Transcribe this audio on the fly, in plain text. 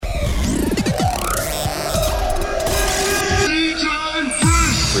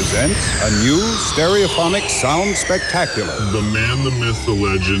presents a new stereophonic sound spectacular. The man, the myth, the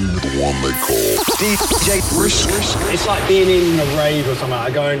legend, the one they call DJ Brisk. It's like being in a rave or something,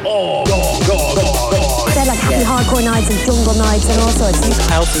 like going, oh, God. They're like happy hardcore nights and jungle nights and all sorts.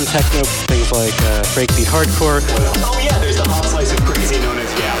 House and techno, things like breakbeat hardcore. Oh yeah, there's the hard slice of crazy known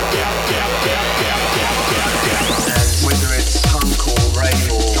as And whether it's punk or rave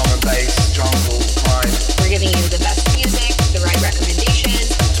or drum and bass, jungle, grime. We're giving you the best music, the right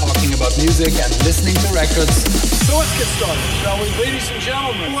recommendations. Talking about music and listening to records. So let's get started, shall we? Ladies and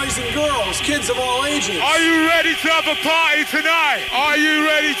gentlemen, boys and girls, kids of all ages. Are you ready to have a party tonight? Are you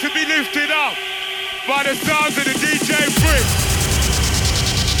ready to be lifted up by the sounds of the DJ Brisk?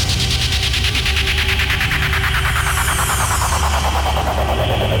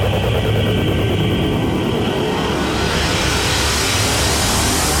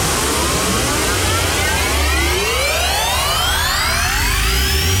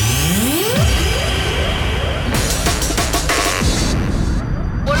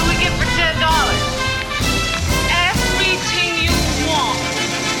 What do we get for $10? Everything you want.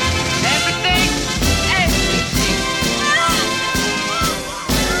 Everything.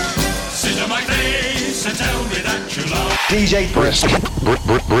 Sit on my face and tell me that you love DJ Brisk.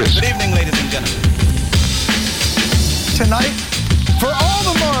 Brisk. Good evening, ladies and gentlemen. Tonight, for all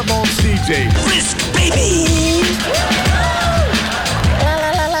the marbles, DJ Brisk, baby!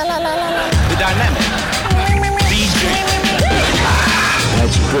 The dynamic. DJ.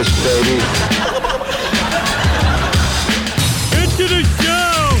 That's Brisk, baby. Into the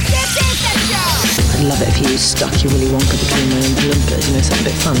show! This is the show! I'd love it if you stuck your Willy Wonka between my own blinkers, you know, something a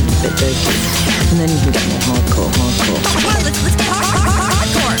bit fun, a bit dirty. And then you can get more hardcore. Well, let's get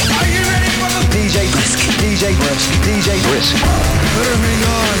hardcore. Are you ready for the DJ Brisk. DJ Brisk. DJ Brisk. Better hang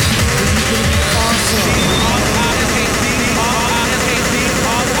on. This is gonna be awesome.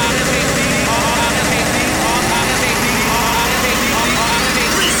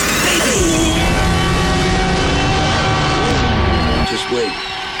 Just wait.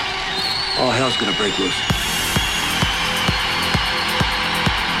 All hell's gonna break loose.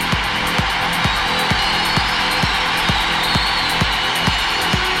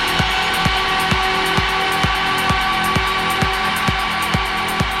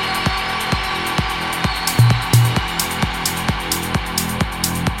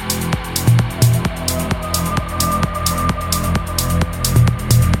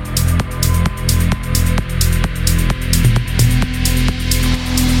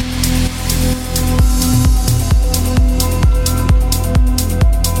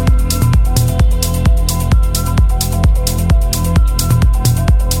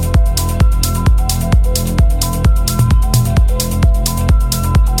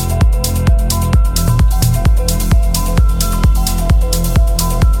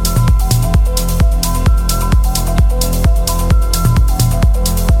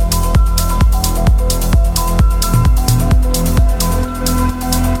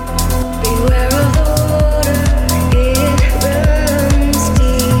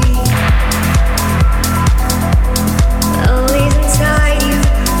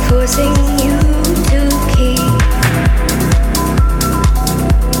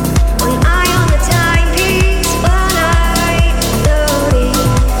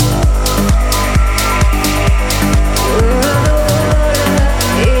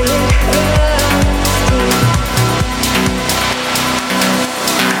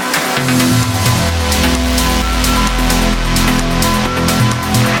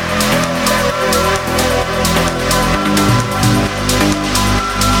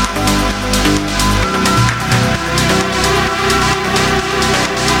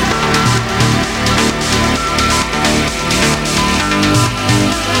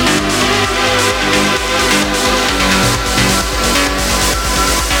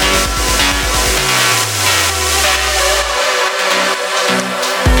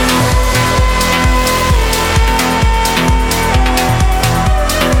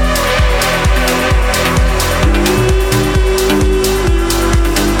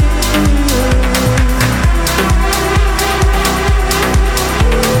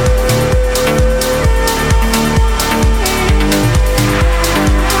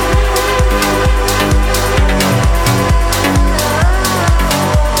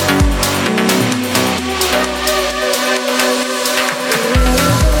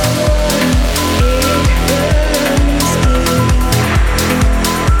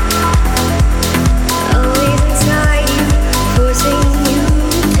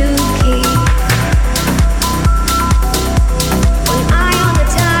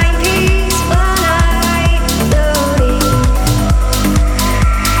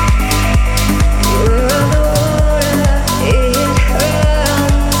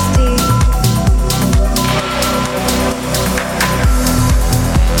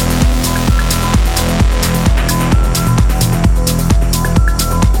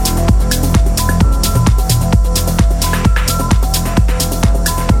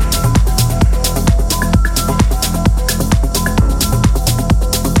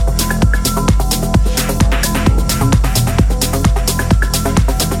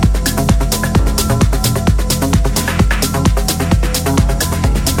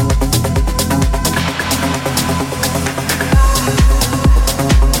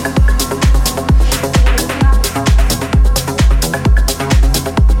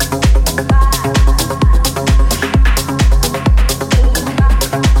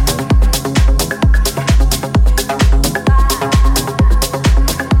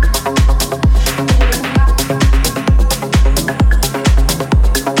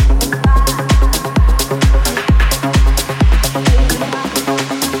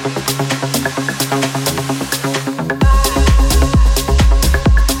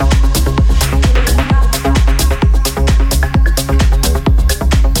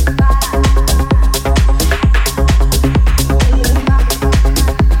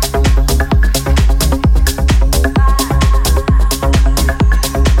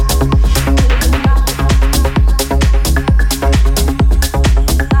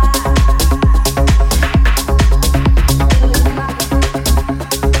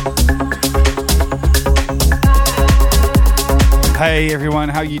 Hey everyone,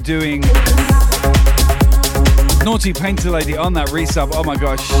 how you doing? Naughty Painter Lady on that resub, oh my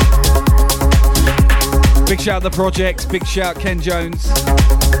gosh. Big shout out the project, big shout Ken Jones.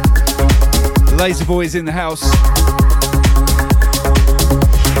 Laser Boys in the house.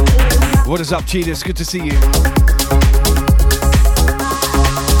 What is up, Cheetahs? Good to see you.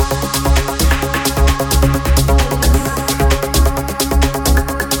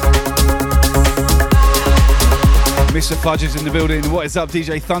 Mr. Fudge is in the building. What is up,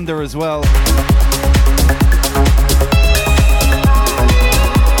 DJ Thunder as well?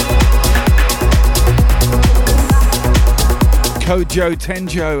 Kojo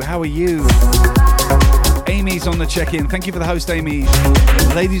Tenjo, how are you? Amy's on the check-in. Thank you for the host, Amy.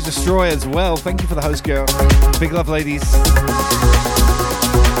 Ladies Destroy as well. Thank you for the host, girl. Big love, ladies.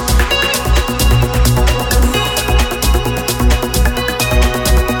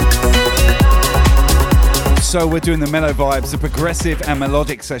 So we're doing the mellow vibes, the progressive and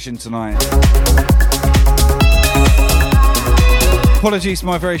melodic session tonight. Apologies for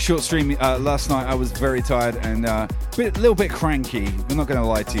my very short stream last night. I was very tired and a little bit cranky. I'm not going to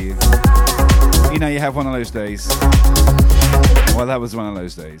lie to you. You know, you have one of those days. Well, that was one of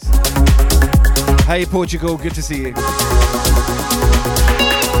those days. Hey, Portugal, good to see you.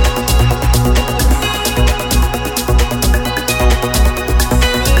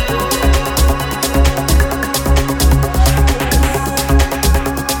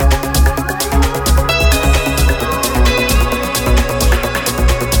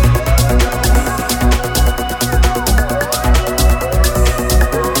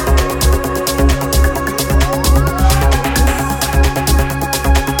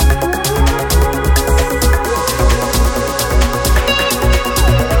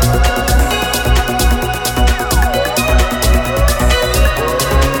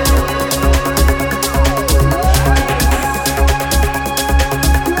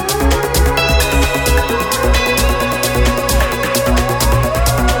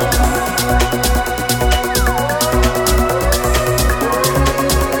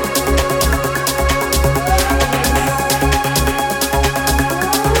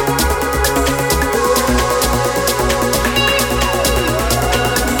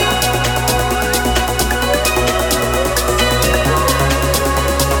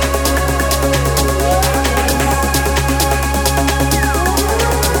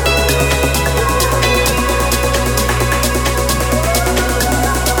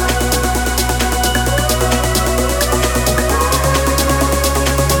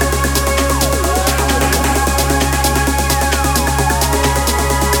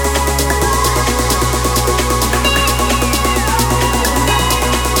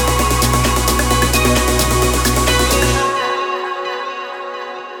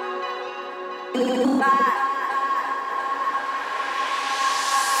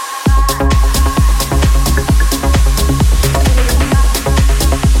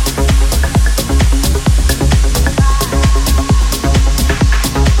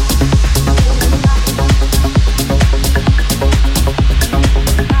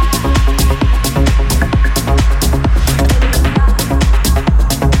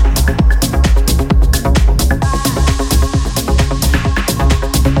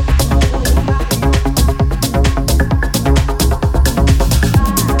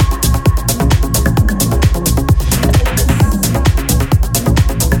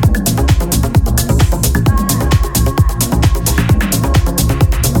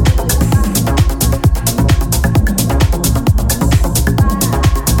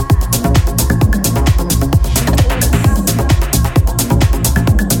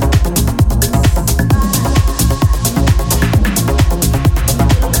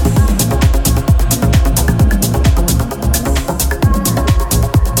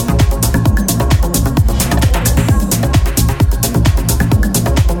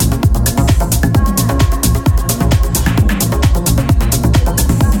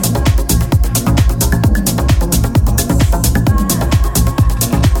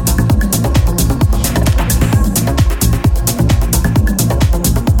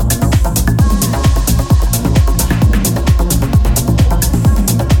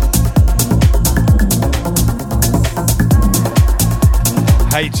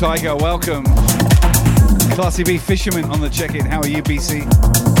 Hey Tiger, welcome. Classy B Fisherman on the check-in. How are you, BC?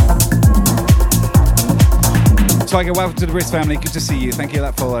 Tiger, welcome to the Brisk family. Good to see you. Thank you for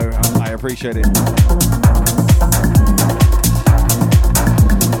that follow. I appreciate it.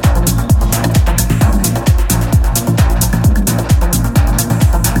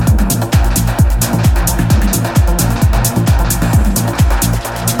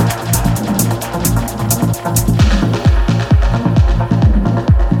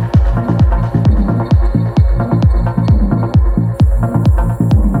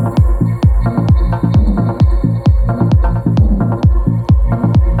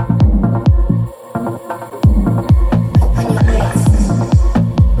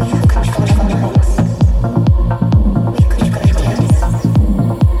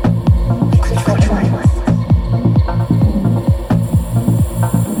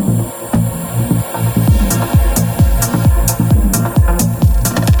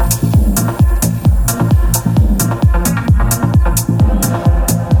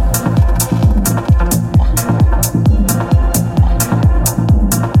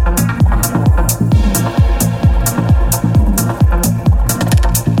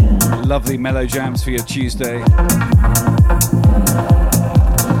 Lovely mellow jams for your Tuesday.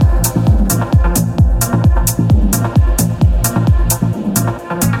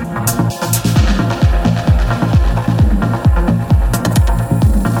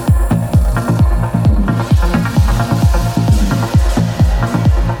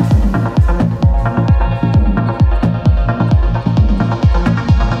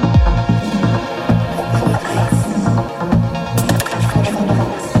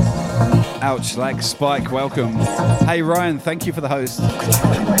 Like Spike, welcome. Hey Ryan, thank you for the host.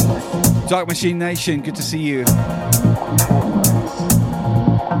 Dark Machine Nation, good to see you.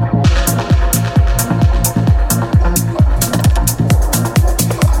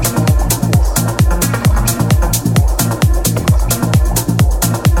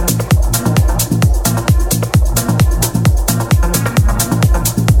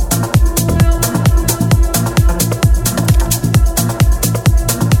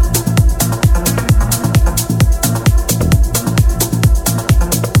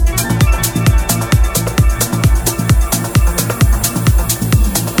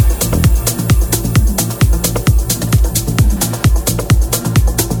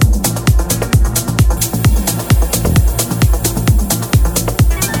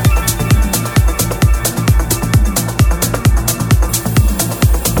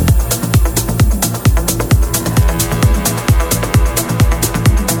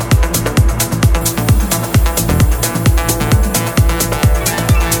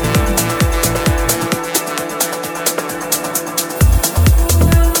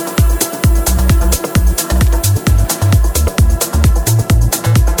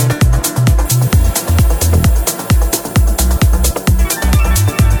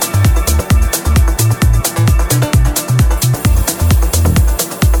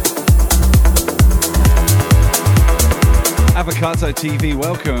 TV,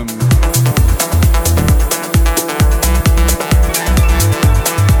 welcome.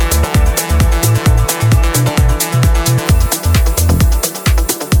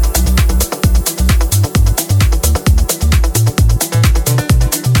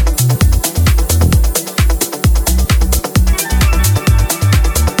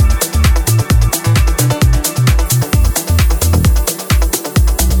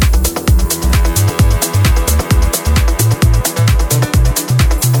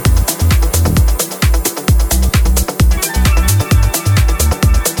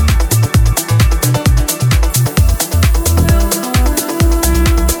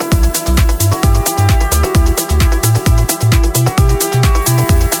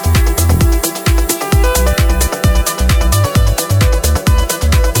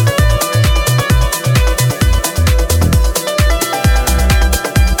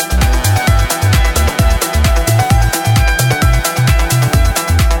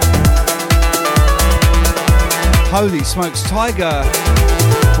 Holy smokes, Tiger.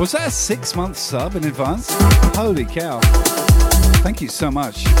 Was that a 6-month sub in advance? Holy cow. Thank you so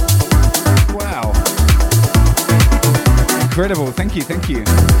much. Wow. Incredible. Thank you, thank you.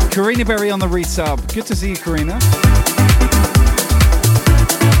 Karina Berry on the resub. Good to see you, Karina.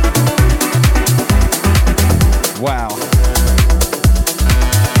 Wow.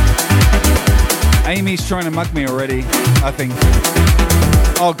 Amy's trying to mug me already, I think.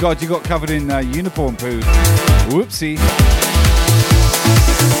 Oh God, you got covered in unicorn poo. Whoopsie.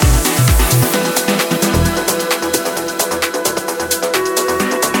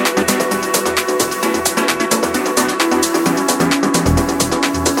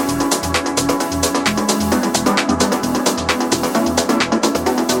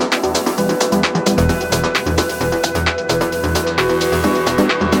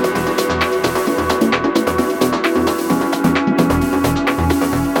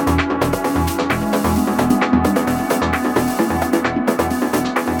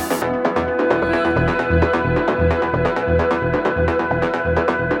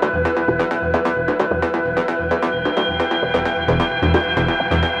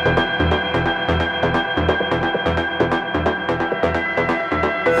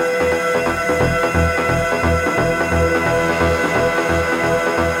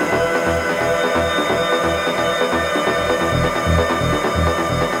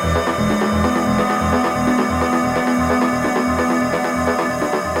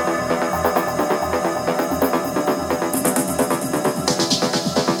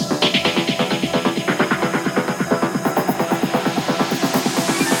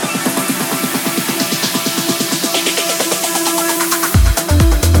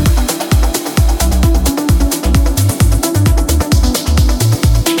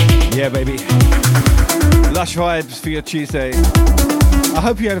 Yeah, baby. Lush vibes for your Tuesday. I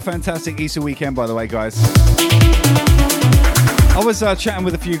hope you had a fantastic Easter weekend, by the way, guys. I was chatting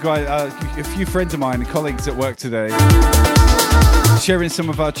with a few friends of mine, colleagues at work today, sharing some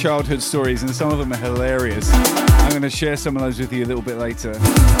of our childhood stories, and some of them are hilarious. I'm going to share some of those with you a little bit later.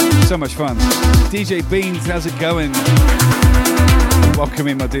 So much fun. DJ Beans, how's it going? Welcome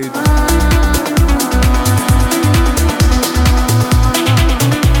in, my dude.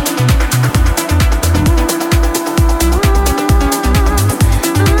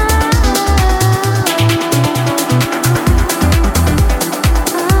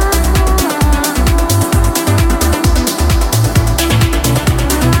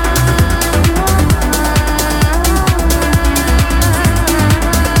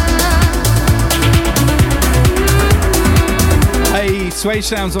 Swage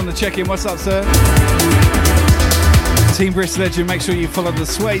Sounds on the check-in. What's up, sir? Team Brisk Legend, make sure you follow the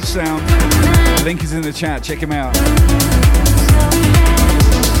Swage Sound. Link is in the chat. Check him out.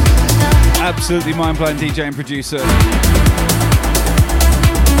 Absolutely mind-blowing DJ and producer.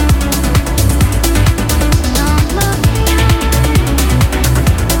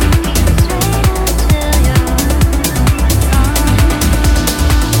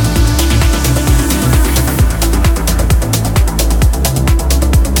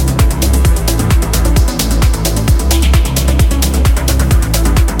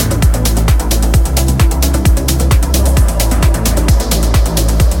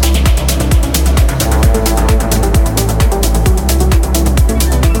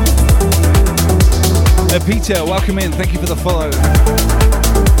 Peter, welcome in. Thank you for the follow.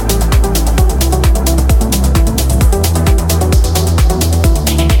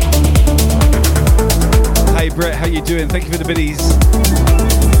 Hey Brett, how you doing? Thank you for the biddies.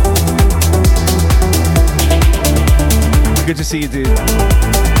 Good to see you, dude.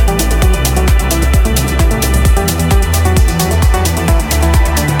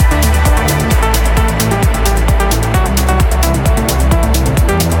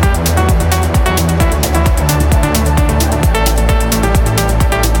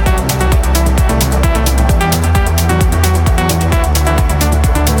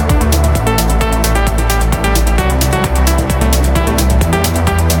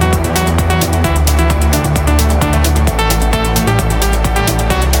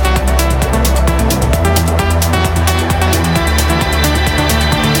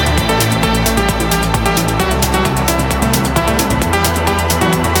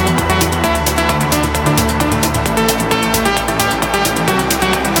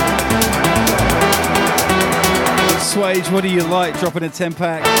 What do you like? Dropping a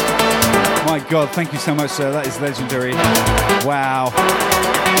 10-pack. My God, thank you so much, sir. That is legendary. Wow.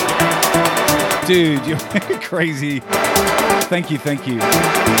 Dude, you're crazy. Thank you, thank you.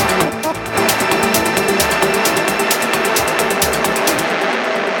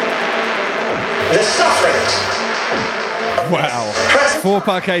 The sufferings. Wow. 4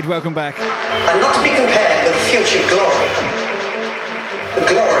 Parkade, welcome back. Are not to be compared with future glory. The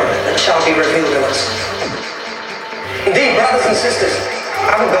glory that shall be revealed to us. Indeed, brothers and sisters,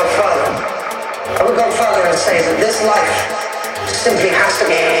 I would go further. I would go further and say that this life simply has to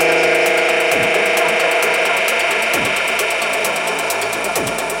be.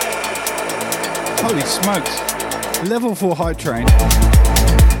 Holy smokes. Level 4 hype train.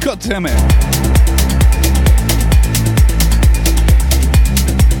 God damn it.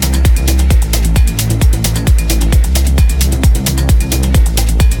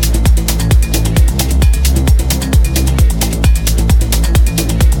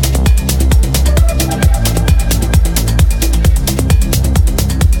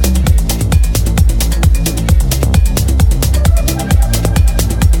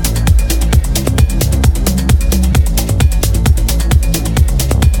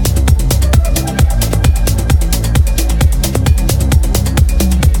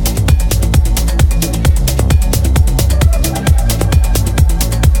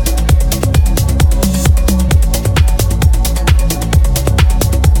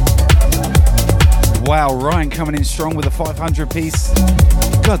 Wow, Ryan coming in strong with a 500 piece.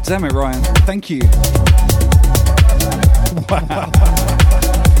 God damn it, Ryan. Thank you. Wow.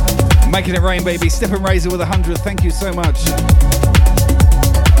 Making it rain, baby. Step and Razor with 100. Thank you so much.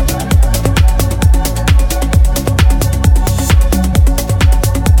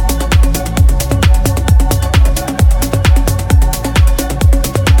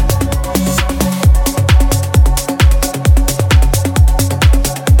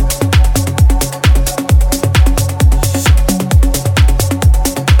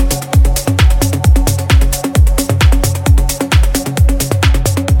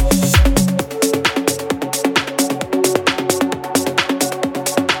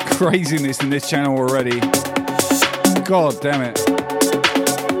 craziness in this channel already. God damn it.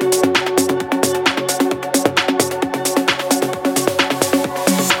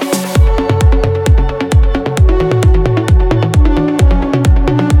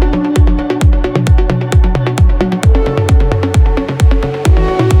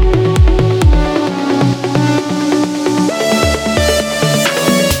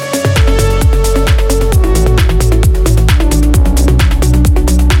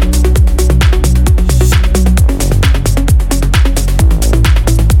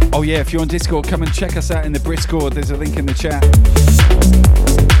 Yeah, if you're on Discord, come and check us out in the Briskord. There's a link in the chat.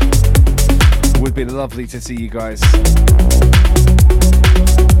 Would be lovely to see you guys.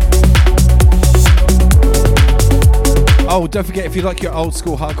 Oh, don't forget, if you like your old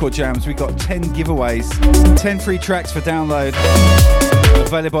school hardcore jams, we got 10 giveaways, 10 free tracks for download,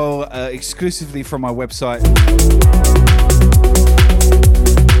 available exclusively from our website.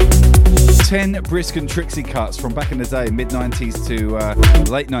 10 Brisk and Trixie cuts from back in the day, mid-90s to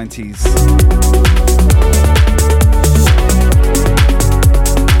late 90s.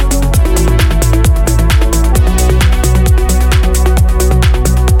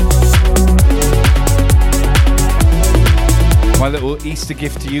 My little Easter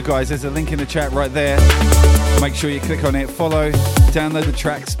gift to you guys, there's a link in the chat right there. Make sure you click on it, follow, download the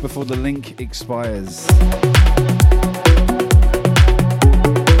tracks before the link expires.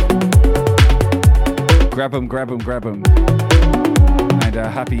 Grab them, grab them, grab them. And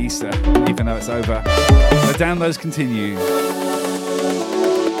happy Easter, even though it's over. The downloads continue.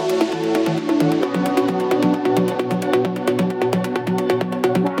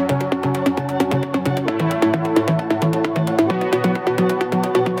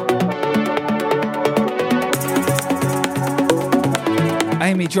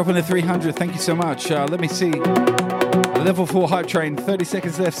 Amy dropping a 300, thank you so much. Let me see. Level 4 hype train, 30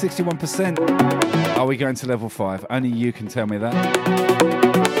 seconds left, 61%. Are we going to level 5? Only you can tell me that.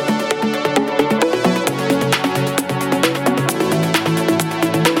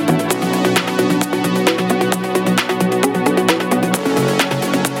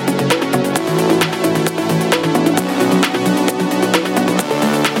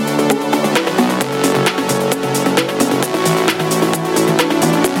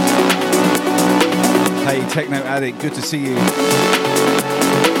 Hey, Techno Addict, good to see you.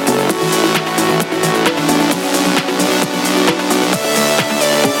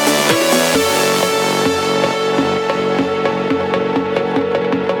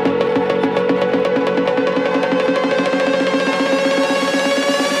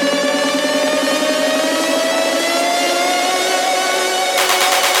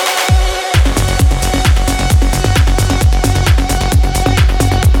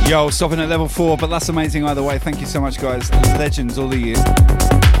 Yo, stopping at level 4, but that's amazing either way. Thank you so much, guys. Legends, all of you.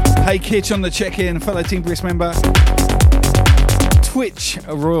 Hey, Kitch on the check-in, fellow Team Brisk member. Twitch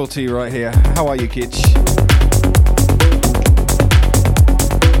royalty right here. How are you, Kitch?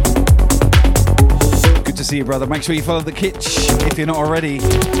 Good to see you, brother. Make sure you follow the Kitch if you're not already.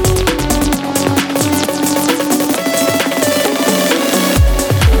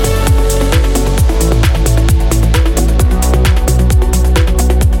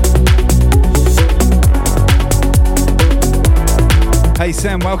 Hey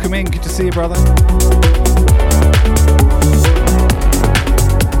Sam, welcome in. Good to see you, brother.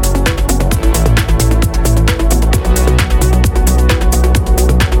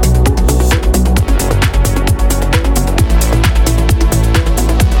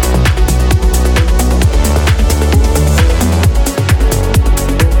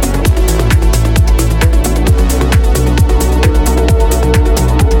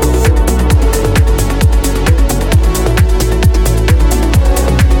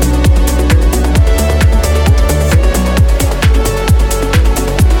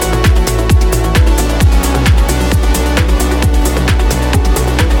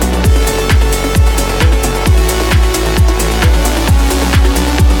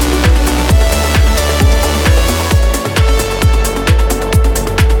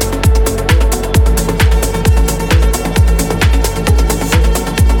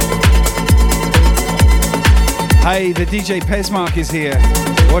 Hey, the DJ Pesmark is here.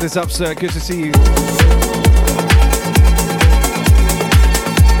 What is up, sir? Good to see you.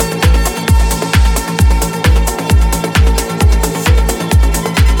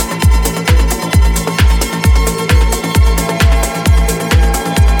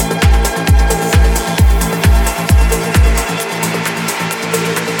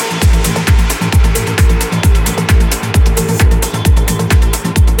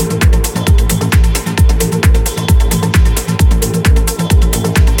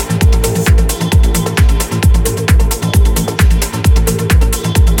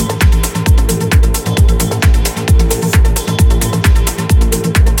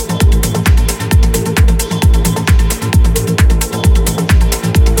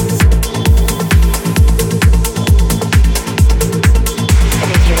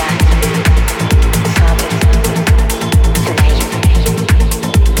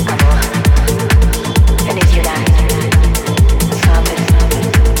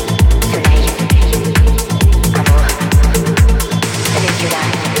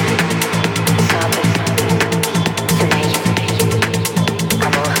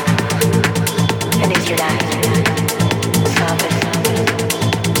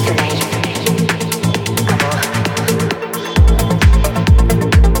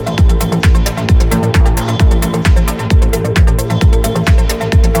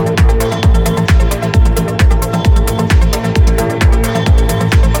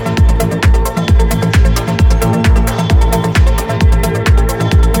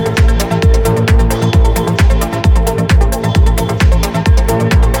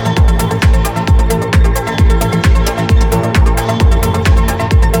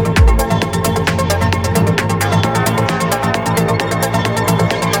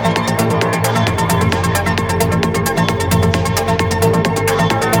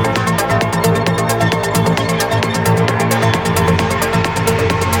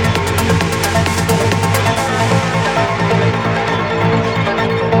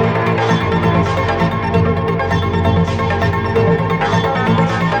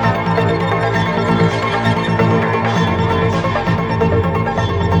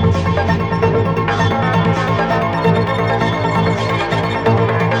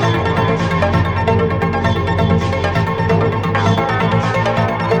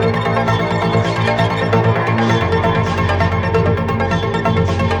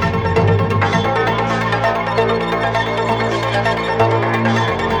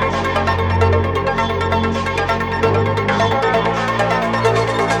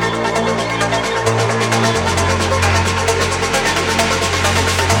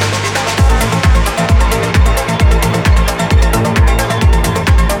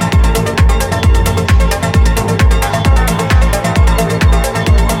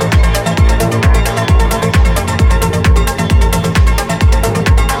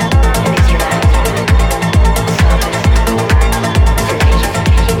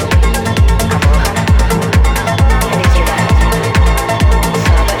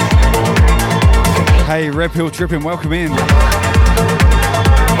 Hey, Red Pill Tripping, welcome in.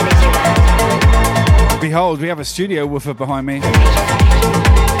 Behold, we have a studio woofer behind me.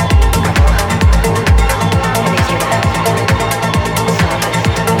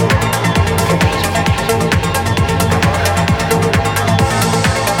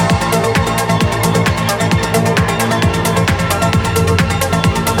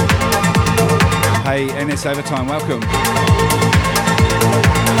 Hey, NS Overtime, welcome.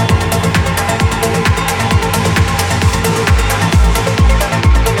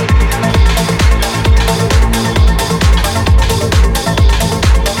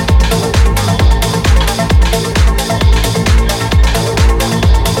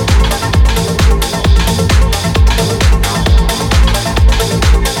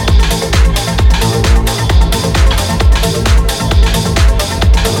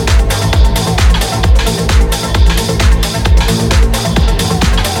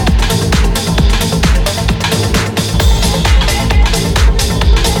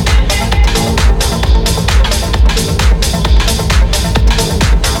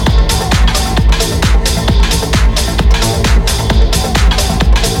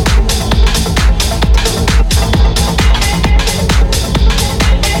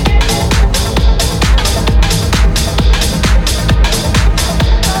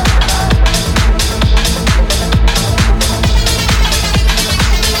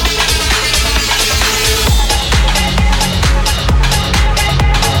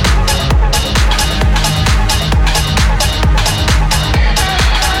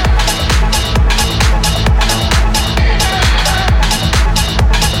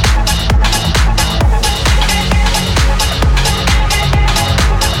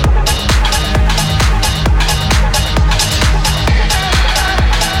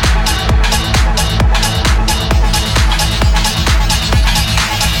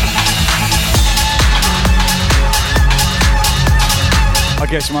 I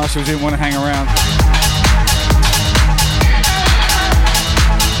guess Marshall didn't want to hang around.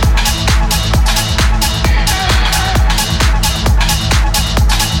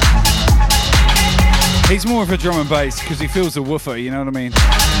 He's more of a drum and bass because he feels the woofer, you know what I mean?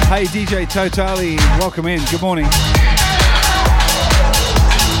 Hey DJ Totali, welcome in, good morning. I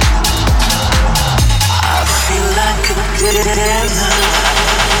feel like a dinner.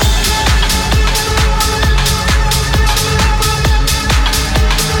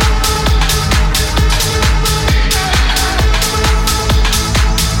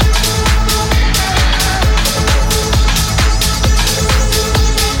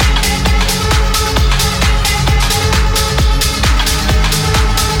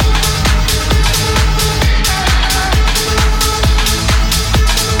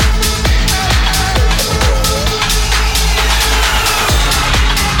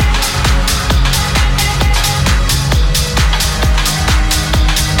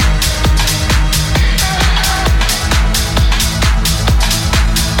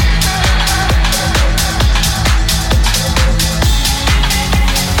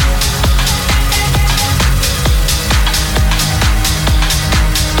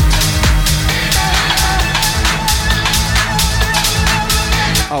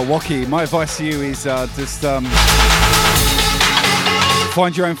 Waki, my advice to you is just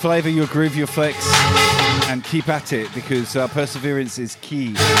find your own flavour, your groove, your flex, and keep at it because perseverance is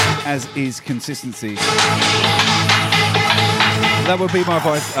key, as is consistency. That would be my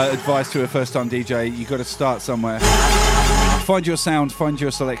advice to a first-time DJ. You've got to start somewhere. Find your sound, find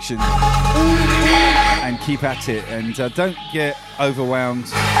your selection, and keep at it. And don't get overwhelmed.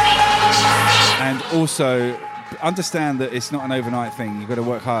 And also, understand that it's not an overnight thing. You've got to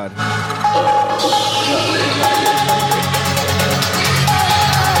work hard.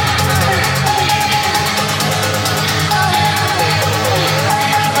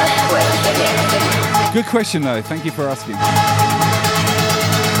 Good question, though. Thank you for asking.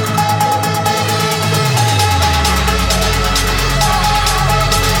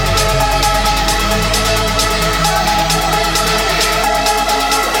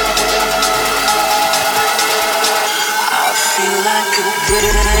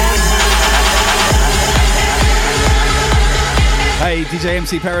 Hey, DJ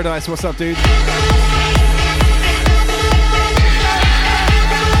MC Paradise, what's up, dude?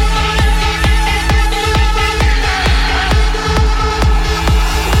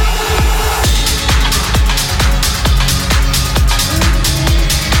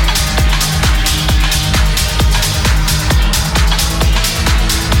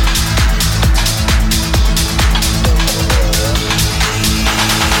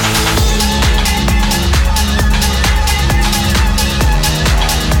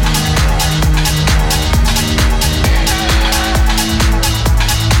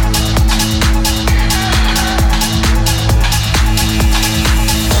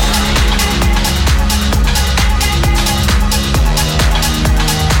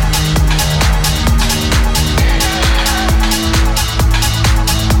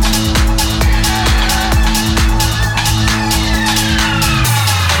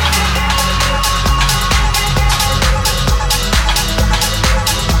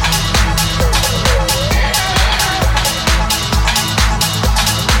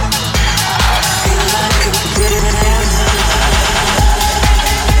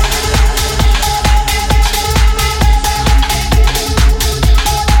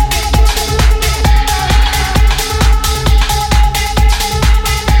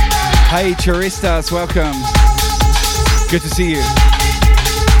 Hey, Churistas, welcome. Good to see you.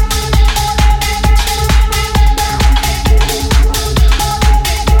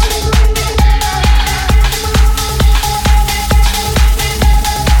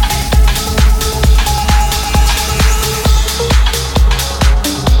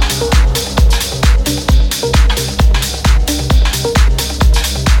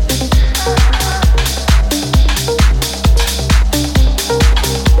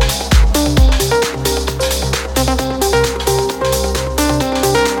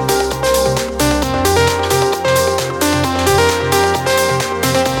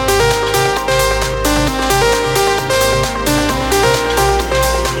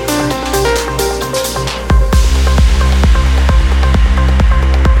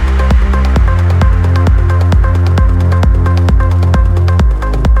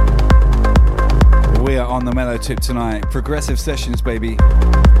 Tip tonight. Progressive sessions, baby.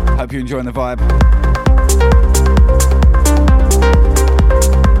 Hope you're enjoying the vibe.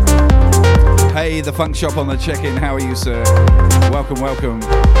 Hey, the Funk Shop on the check-in. How are you, sir? Welcome, welcome.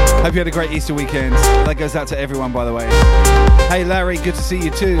 Hope you had a great Easter weekend. That goes out to everyone, by the way. Hey, Larry, good to see you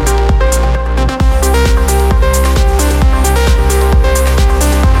too.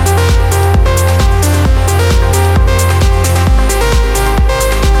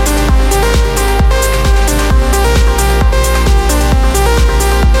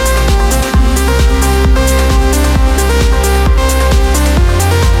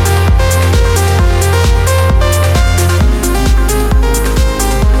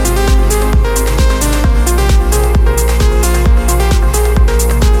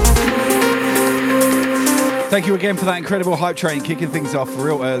 Thank you again for that incredible hype train, kicking things off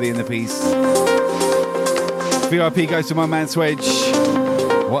real early in the piece. VIP goes to my man Swedge.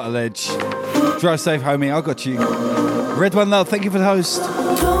 What a ledge. Drive safe, homie. I got you. Red One Love, thank you for the host.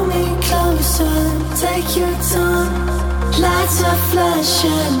 Pull me closer, take your time. Lights are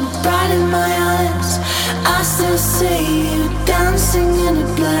flashing bright in my eyes. I still see you dancing in a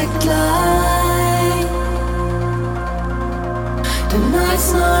black light. The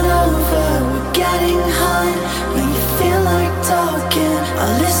night's not over, we're getting high. When you feel like talking,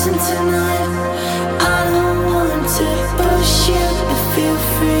 I'll listen tonight. I don't want to push you, but feel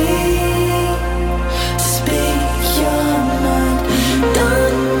free to speak your mind.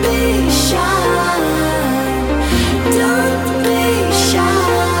 Don't be shy, don't be shy,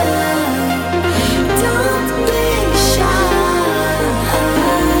 don't be shy.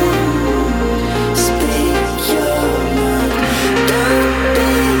 Speak your mind. Don't be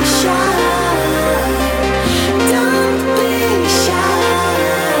shy, don't be shy,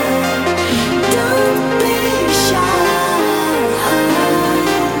 don't be shy.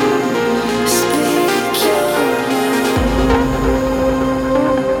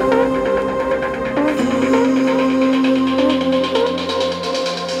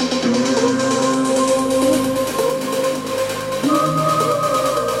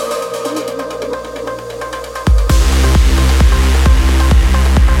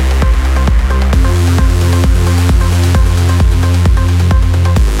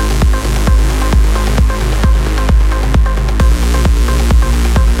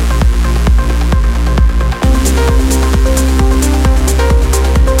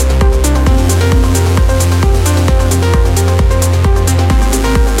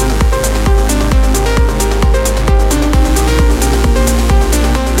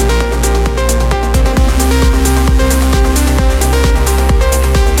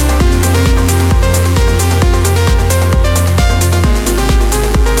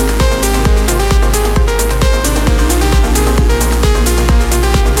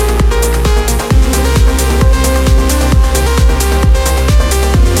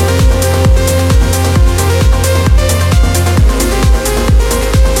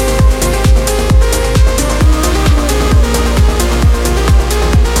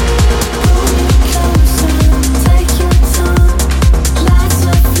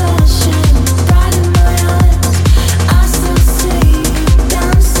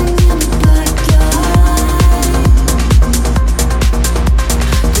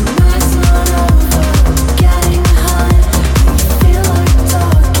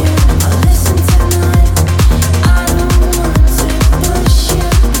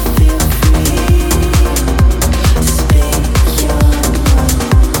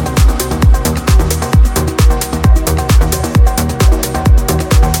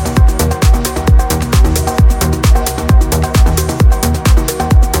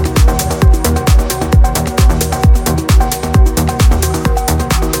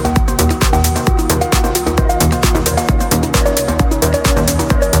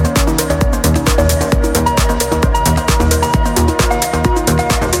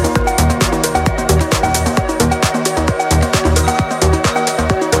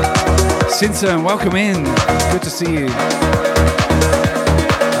 Sinson, welcome in. Good to see you.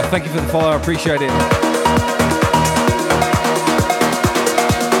 Thank you for the follow. I appreciate it.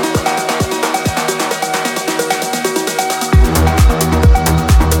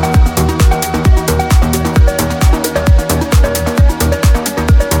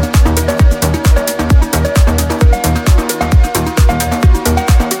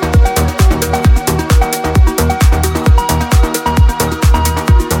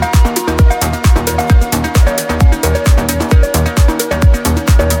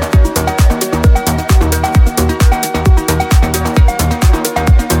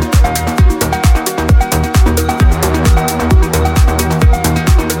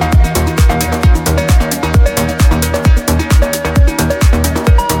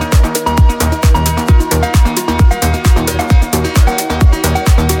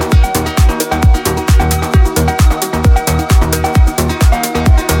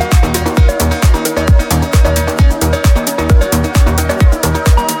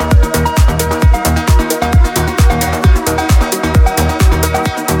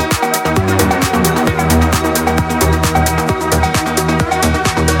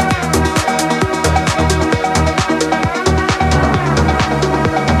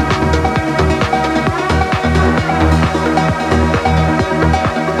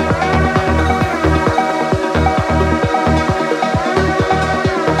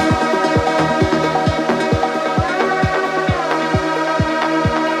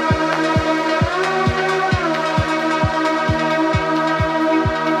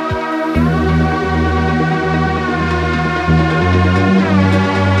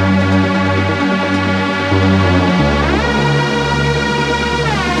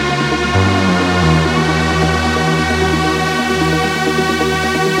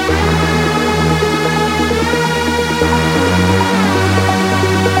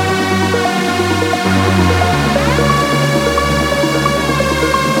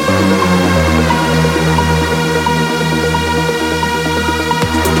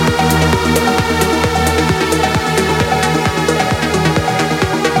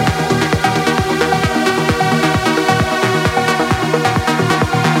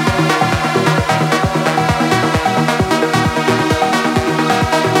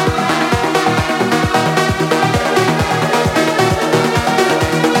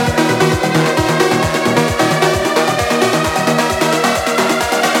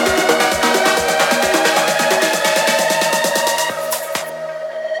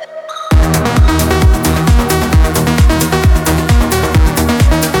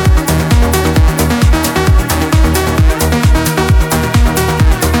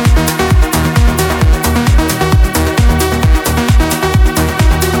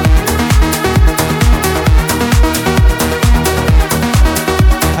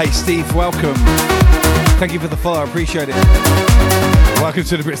 Welcome. Thank you for the follow. I appreciate it. Welcome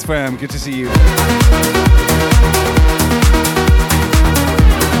to the Brisk fam. Good to see you.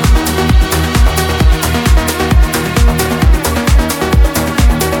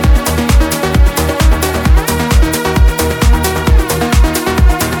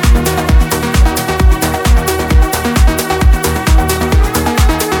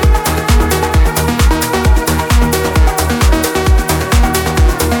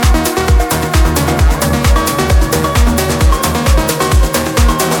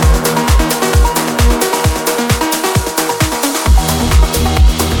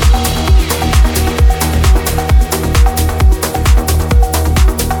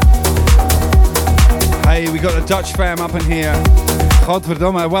 Got the Dutch fam up in here.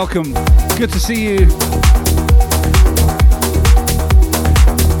 Godverdomme, welcome. Good to see you.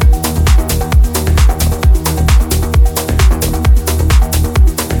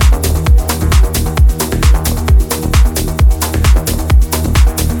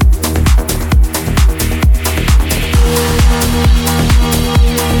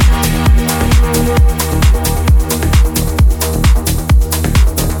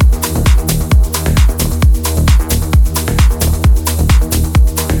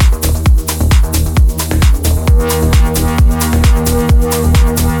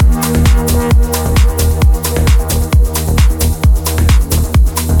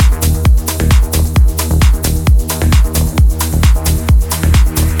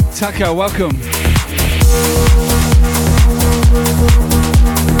 Tucker, welcome.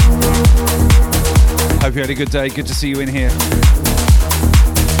 Hope you had a good day. Good to see you in here.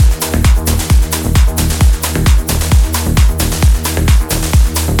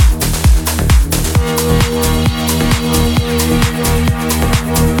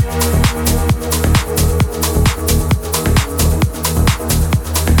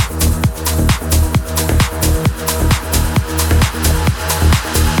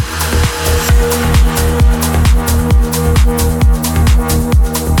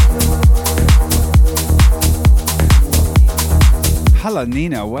 Hola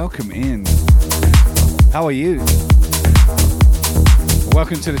Nina, welcome in. How are you?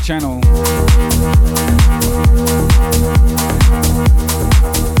 Welcome to the channel.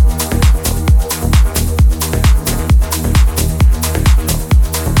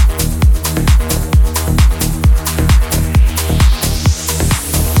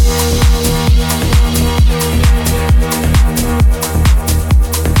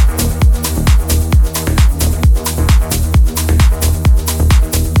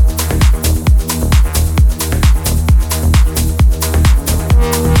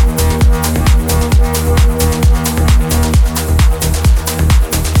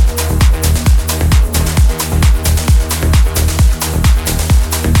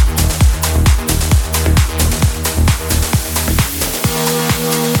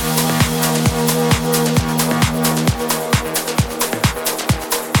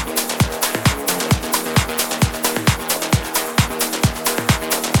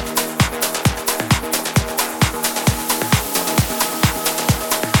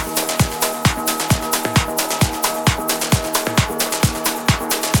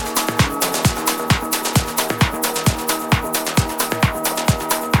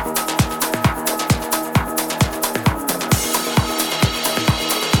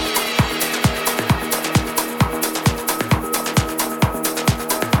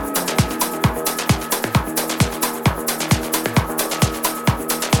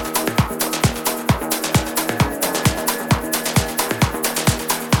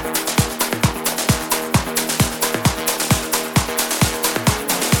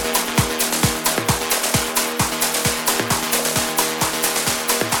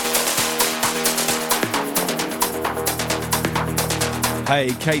 Hey,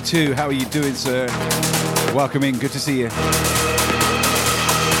 K2, how are you doing, sir? Welcome in, good to see you.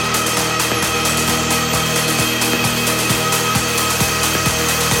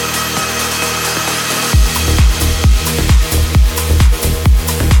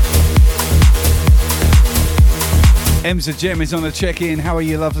 Ems the Gem is on the check-in. How are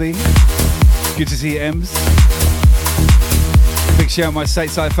you, lovely? Good to see you, Ems. Big shout out my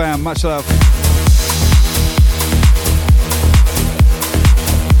stateside fam. Much love.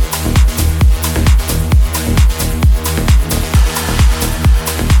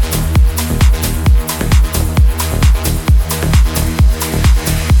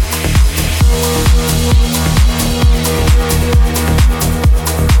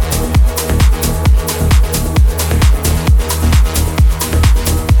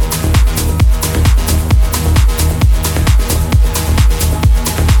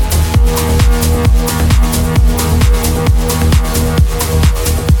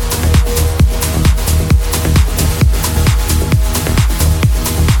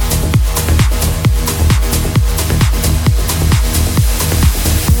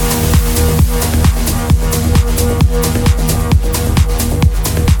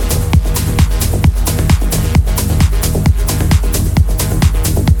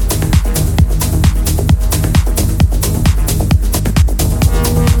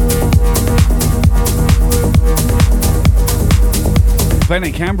 Ben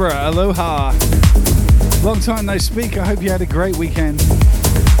in Canberra, aloha. Long time no speak. I hope you had a great weekend.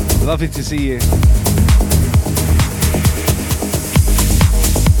 Lovely to see you.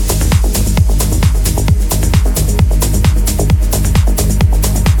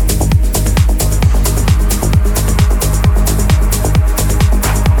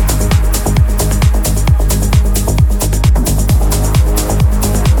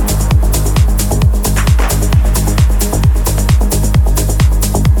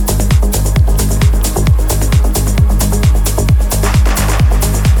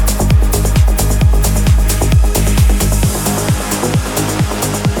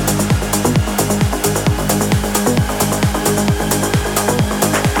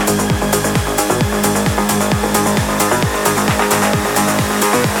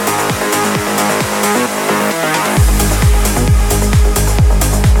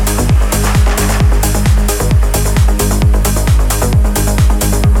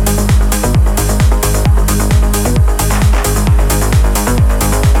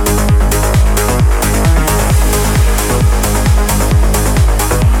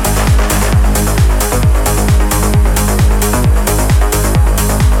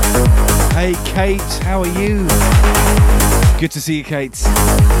 Kate, how are you? Good to see you, Kate.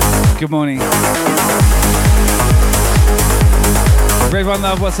 Good morning. Red One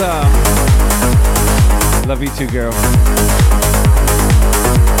Love, what's up? Love you too, girl.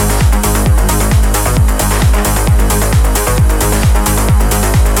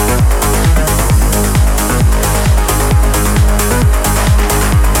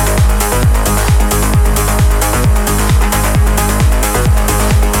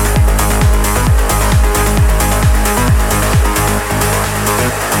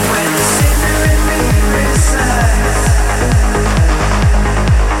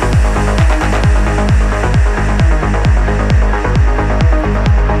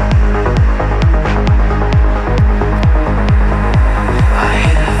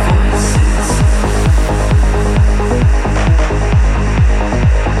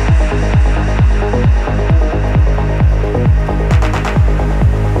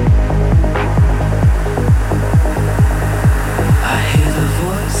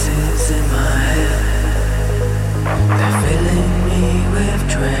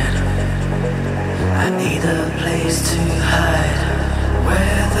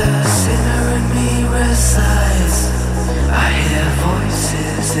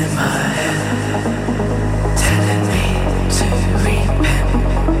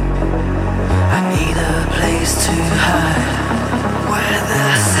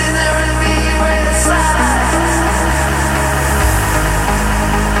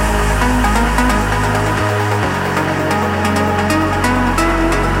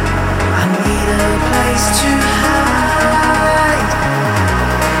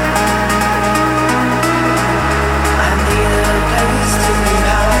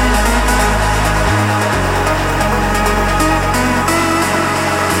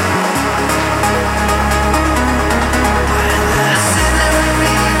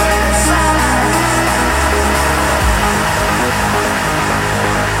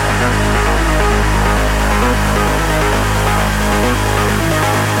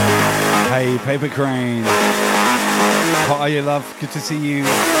 Paper Crane. How are you, love? Good to see you.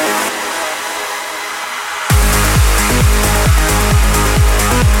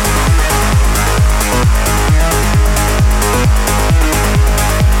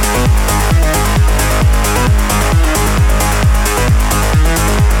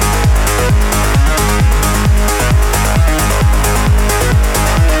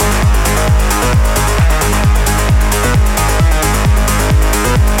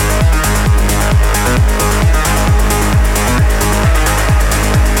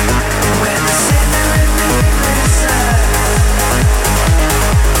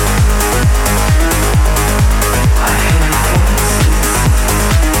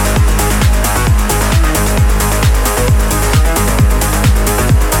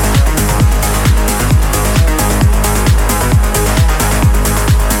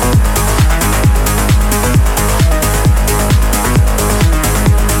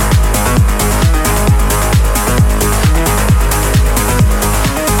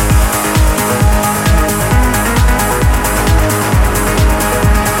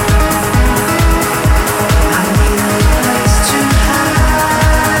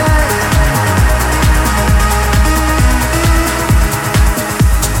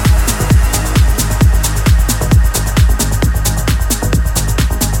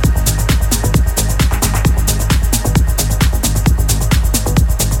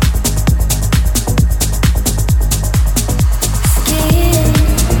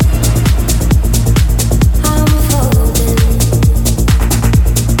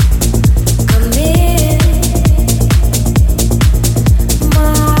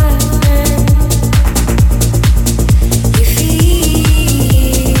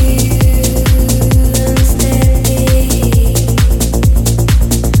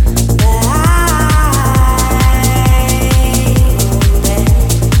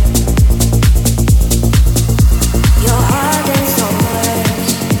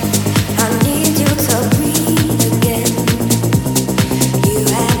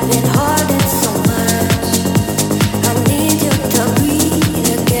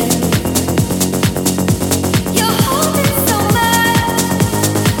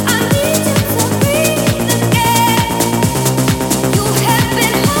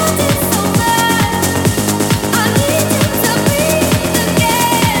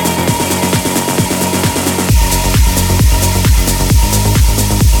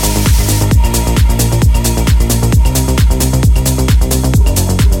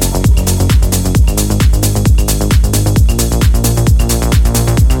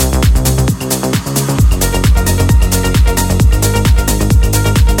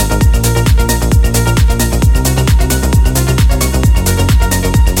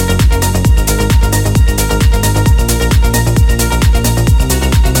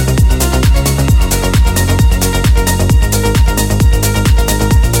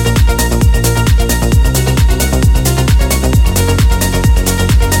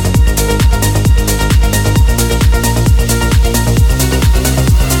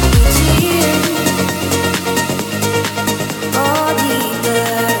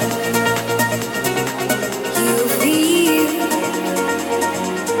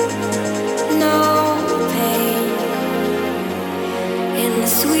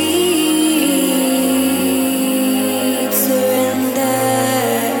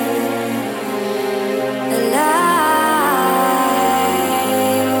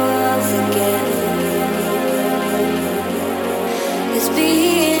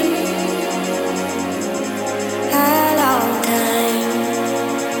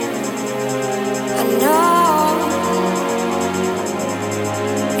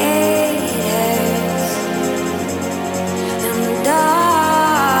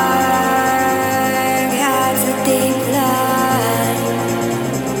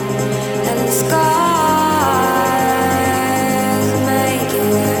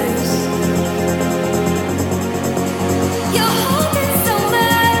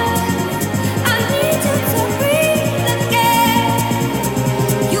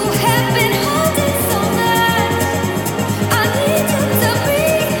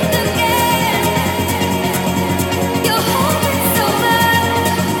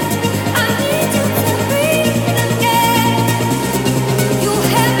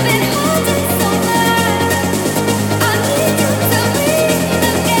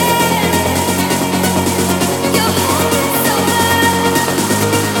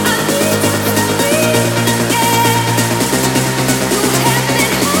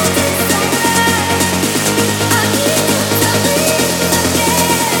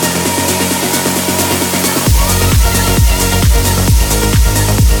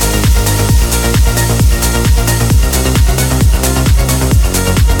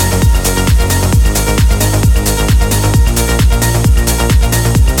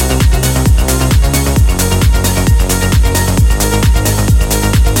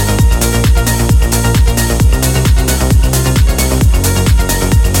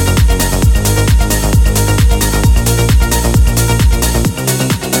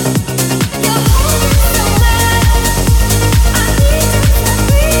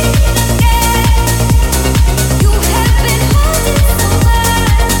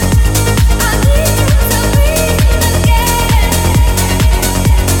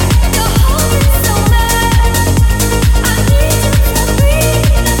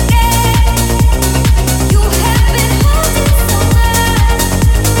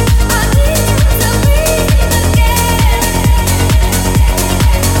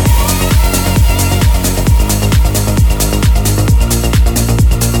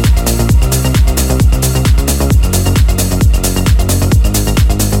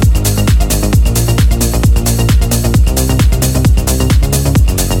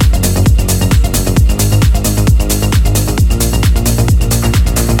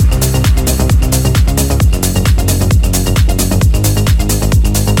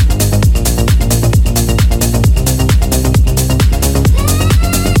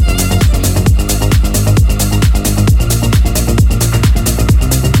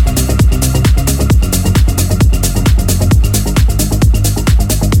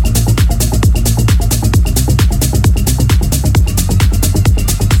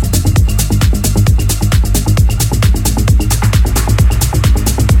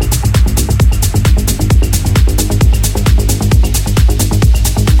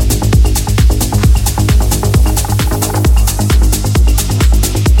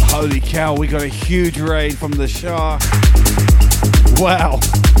 Wow, we got a huge raid from the Shah. Wow.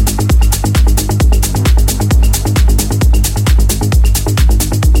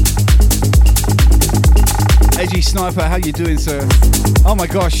 Edgy Sniper, how you doing, sir? Oh my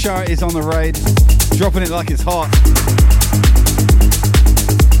gosh, Shah is on the raid. Dropping it like it's hot.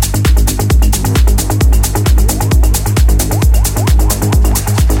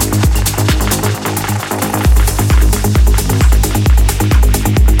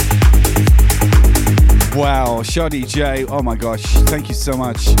 Wow, Shoddy J, oh my gosh, thank you so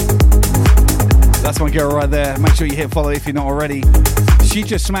much. That's my girl right there. Make sure you hit follow if you're not already. She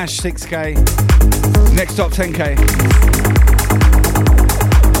just smashed 6K. Next up 10K.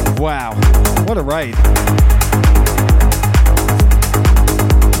 Wow, what a raid.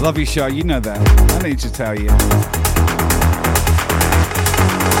 Love you, Shah, you know that. I need to tell you.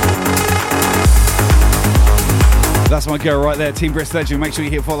 That's my girl right there, Team Brisk Legend. Make sure you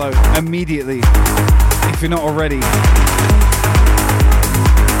hit follow immediately if you're not already.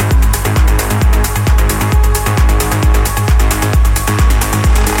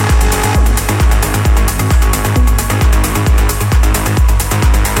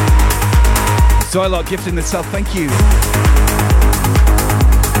 Zylot gifting the sub, thank you.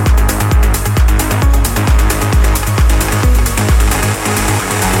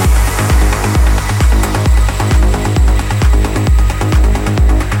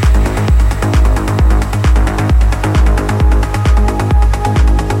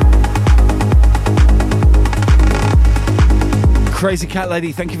 Crazy Cat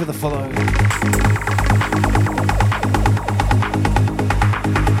Lady, thank you for the follow.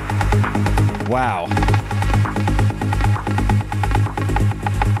 Wow.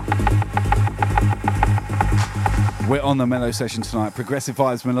 We're on the mellow session tonight. Progressive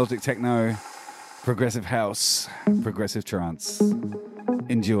vibes, melodic techno, progressive house, progressive trance.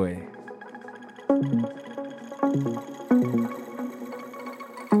 Enjoy.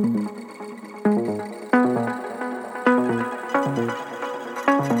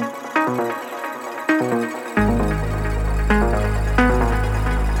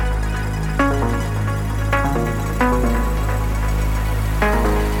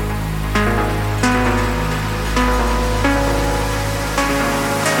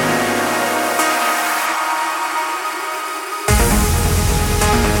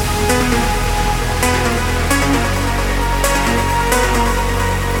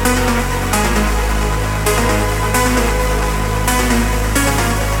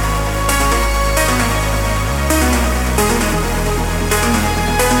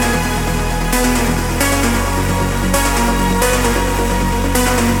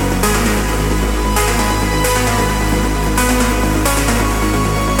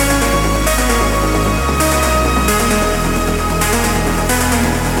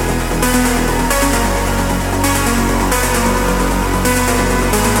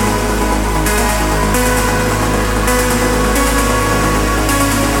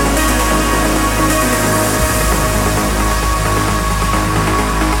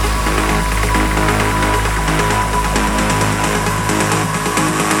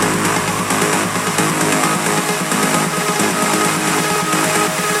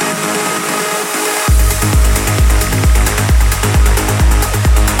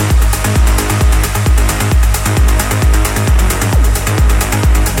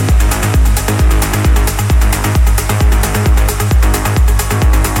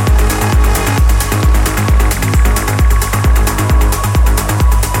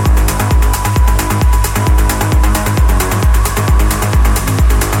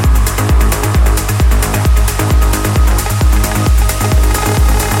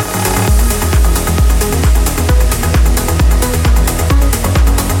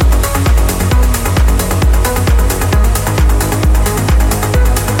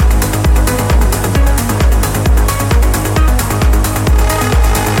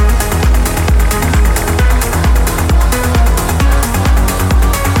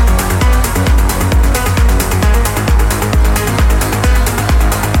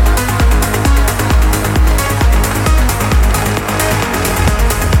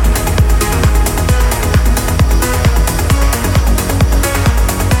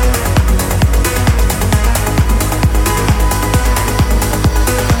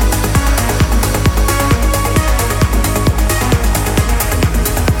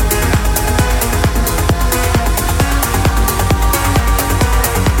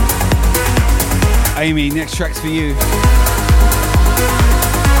 Amy, next track's for you.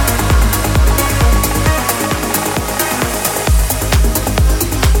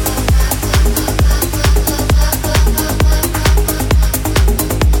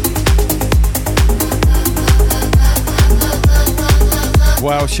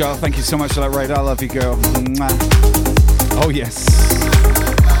 Charlotte, thank you so much for that raid. I love you, girl. Mwah. Oh, yes.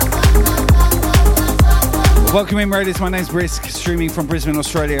 Welcome in, raiders. My name's Brisk, streaming from Brisbane,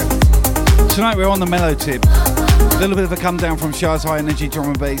 Australia. Tonight we're on the mellow tip. A little bit of a come down from Shah's high energy drum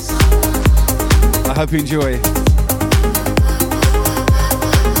and bass. I hope you enjoy.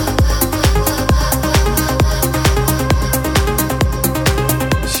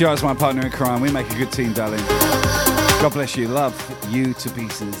 Shah's my partner in crime. We make a good team, darling. God bless you. Love you to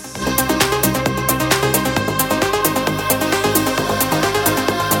pieces.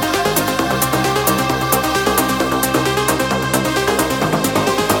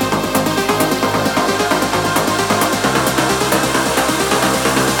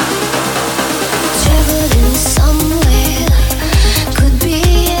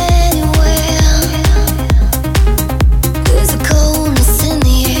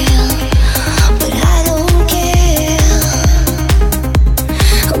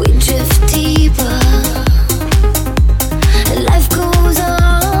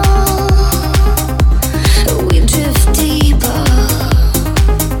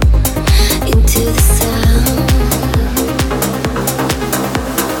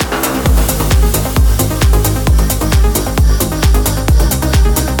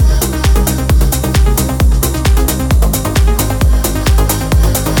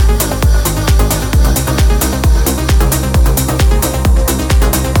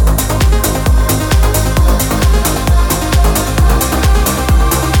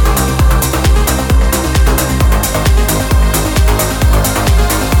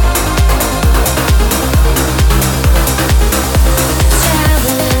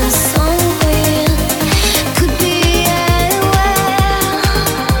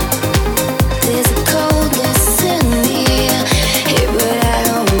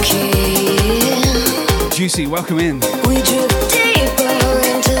 Welcome in. We drift deeper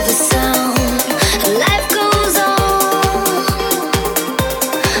into the sound. Life goes on.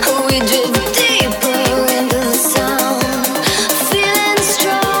 We drift deeper into the sound. Feeling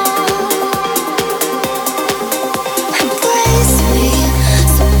strong. Embrace me,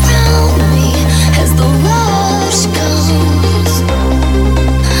 surround me as the rush comes.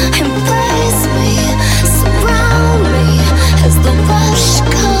 Embrace me, surround me as the rush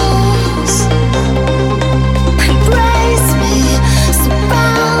comes.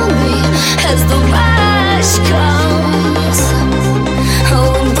 As the rush comes,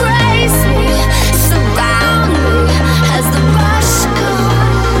 oh, embrace me, surround me as the rush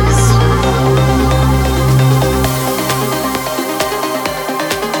comes.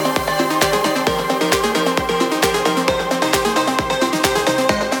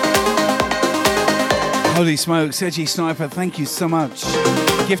 Holy smokes, Edgy Sniper, thank you so much.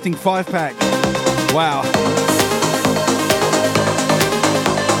 Gifting 5-pack. Wow.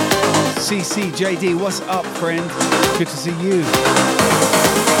 CCJD, what's up, friend? Good to see you.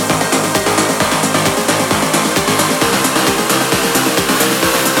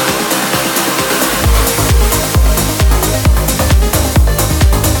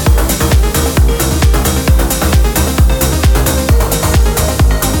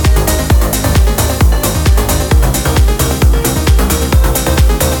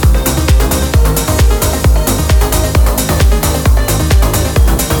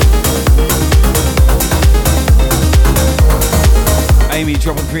 Amy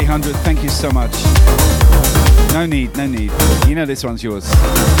dropping 300, thank you so much. No need, no need. You know this one's yours.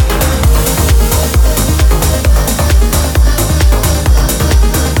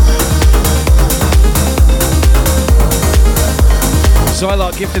 So I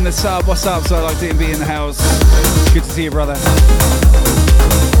like gifting the sub. What's up? So I like DMB in the house. Good to see you, brother.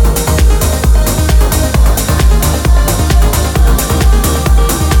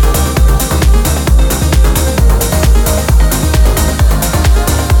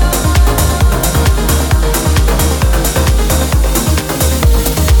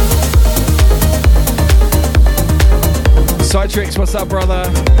 Tricks, what's up, brother?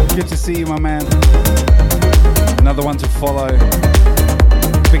 Good to see you, my man. Another one to follow.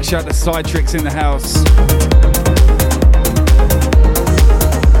 Big shout to Side Tricks in the house.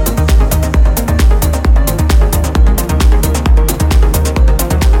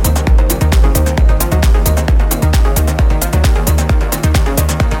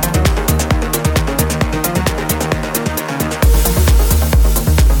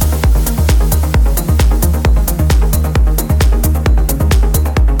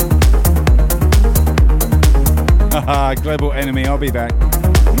 Global Enemy, I'll be back.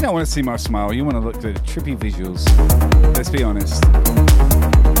 You don't want to see my smile, you want to look at the trippy visuals. Let's be honest.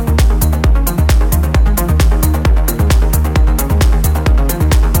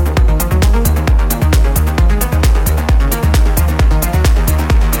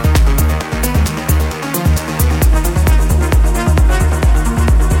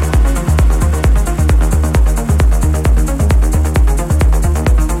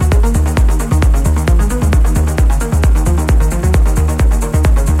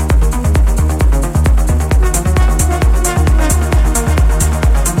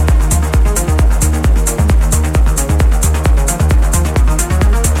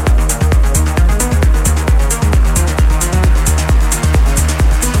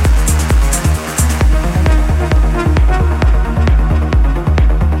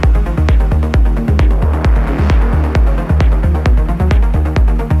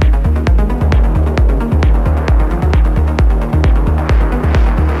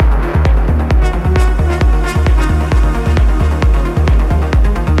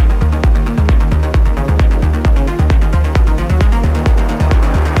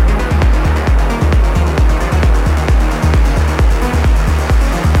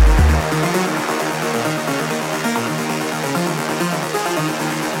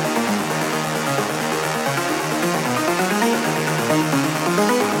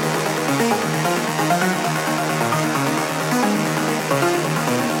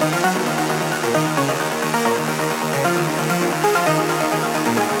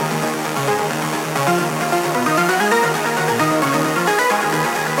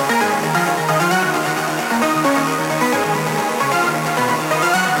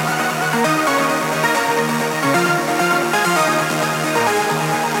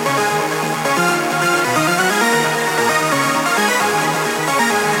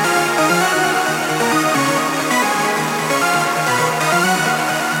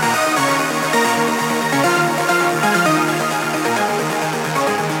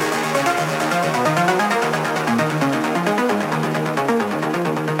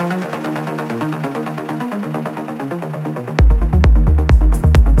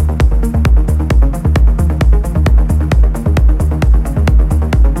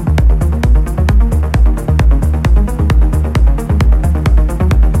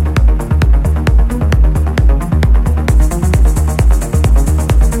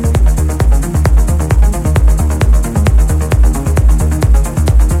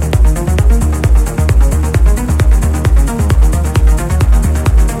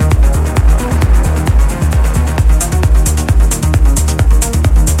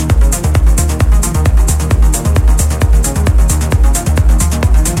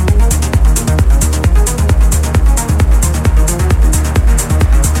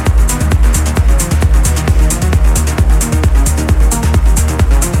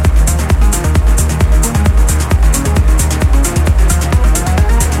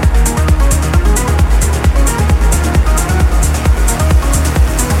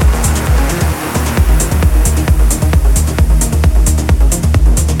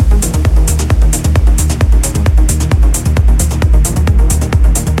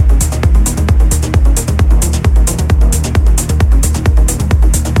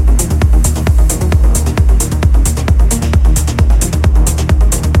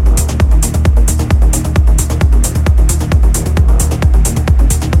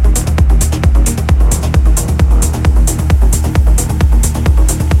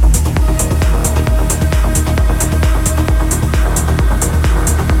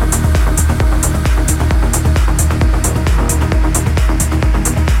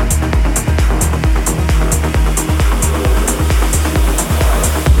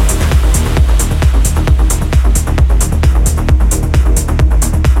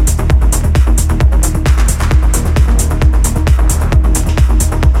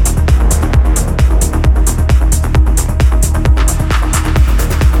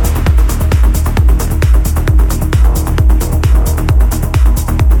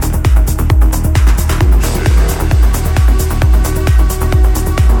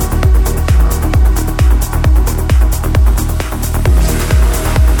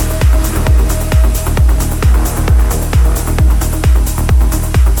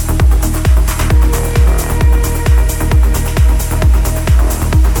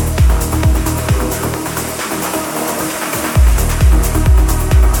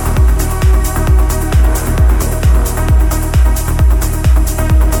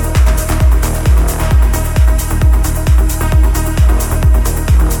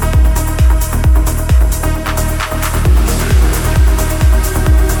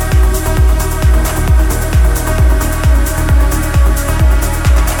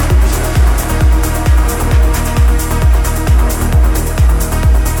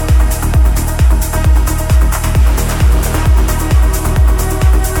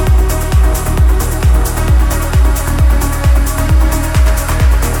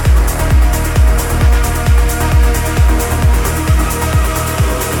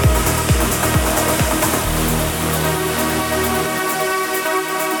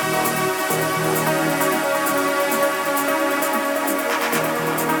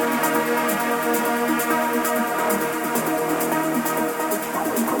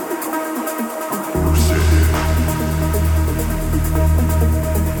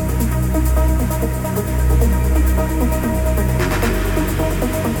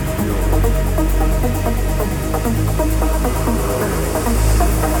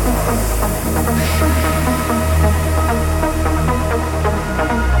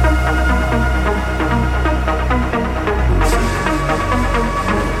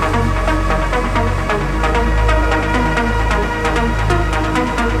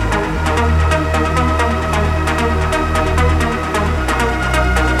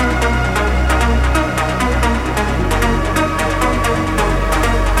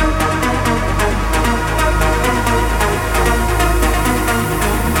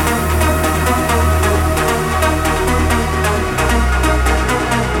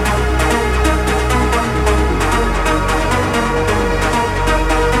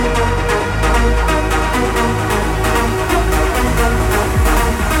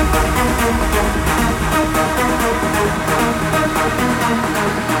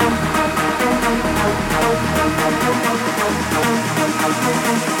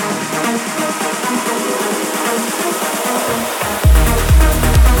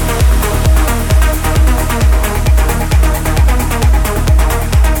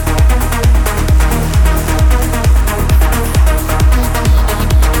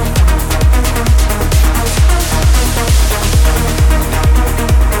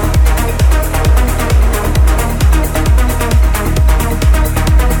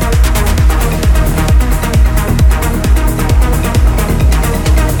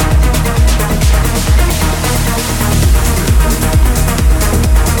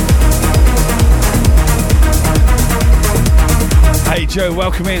 Joe,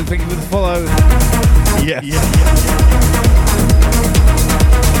 welcome in. Thank you for the follow. Yes.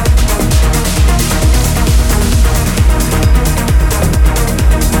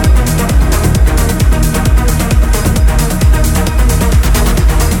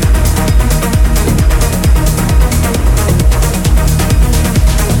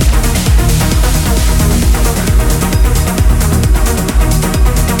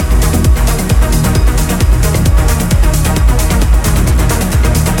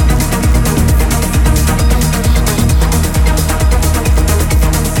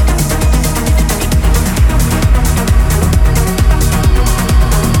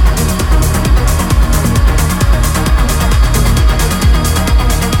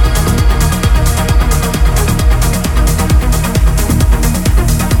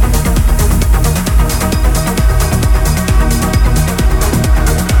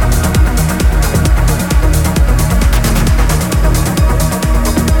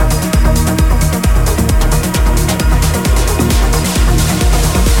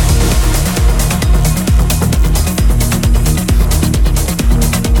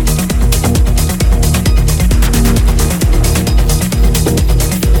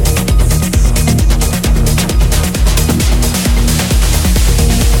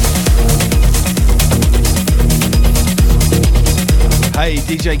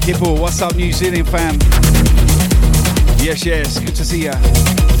 DJ Kibble, what's up, New Zealand fam? Yes, good to see ya.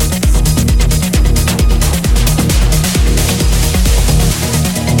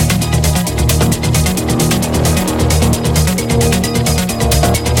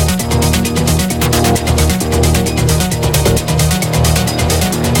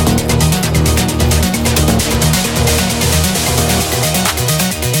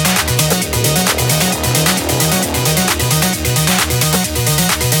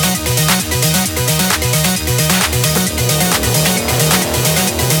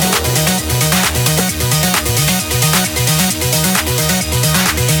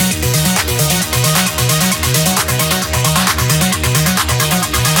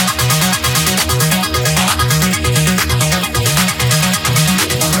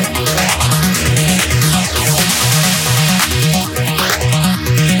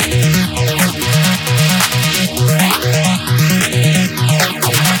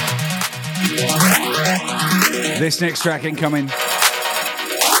 This next track incoming.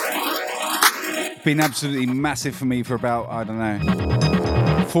 Been absolutely massive for me for about, I don't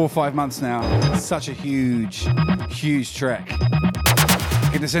know, 4 or 5 months now. Such a huge track. I'm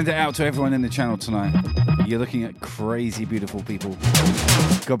going to send it out to everyone in the channel tonight. You're looking at crazy beautiful people.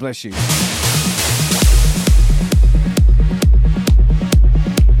 God bless you.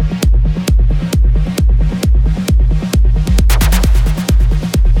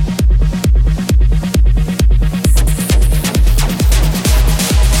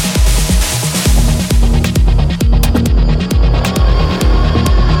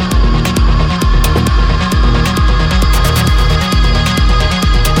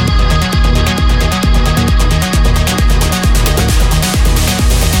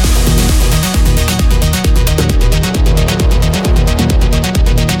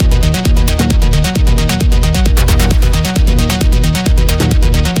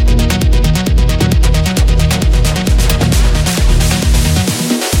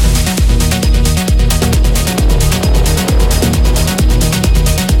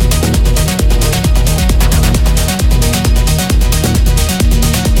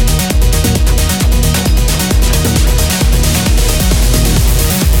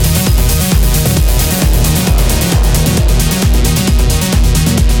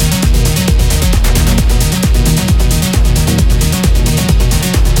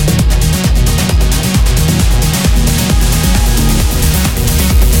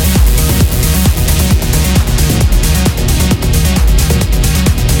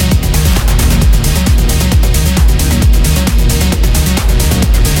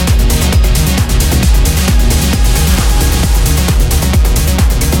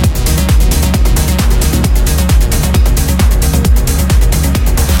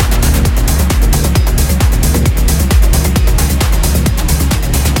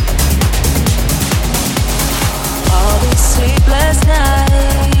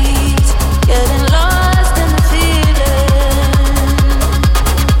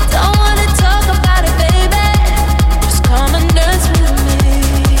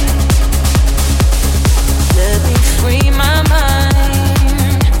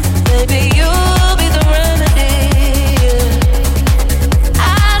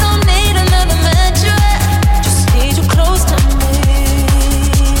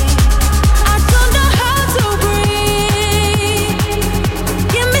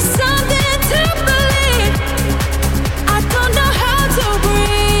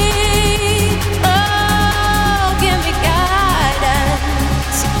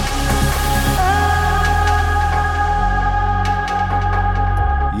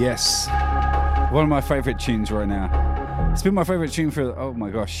 One of my favourite tunes right now. It's been my favourite tune for, oh my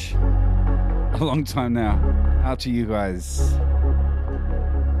gosh, a long time now. Out to you guys.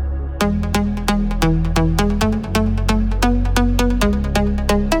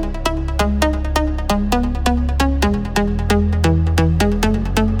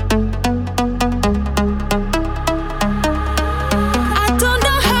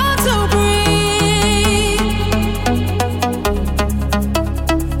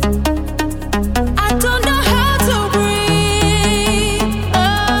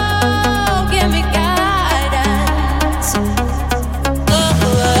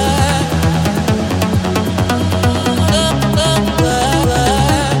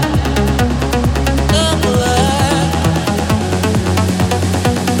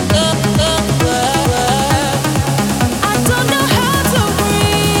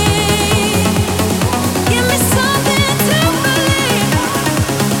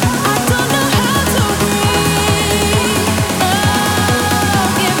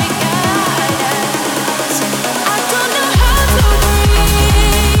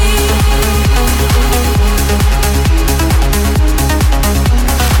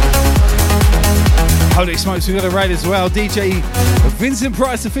 Smokes, we've got a raid as well. DJ Vincent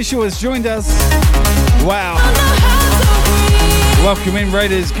Price Official has joined us. Wow. Welcome in,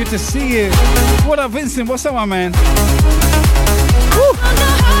 Raiders. Good to see you. What up, Vincent? What's up, my man? Woo.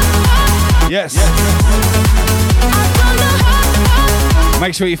 Yes.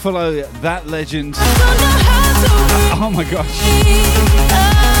 Make sure you follow that legend. Oh my gosh.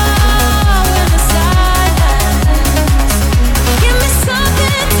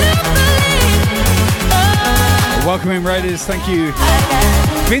 Welcome in, Raiders. Thank you.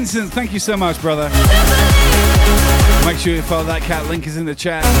 Vincent, thank you so much, brother. Make sure you follow that cat. Link is in the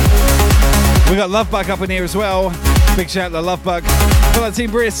chat. We got Lovebug up in here as well. Big shout out to Lovebug. Follow Team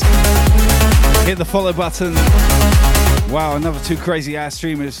Brisk. Hit the follow button. Wow, another 2 crazy ass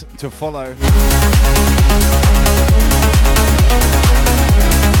streamers to follow.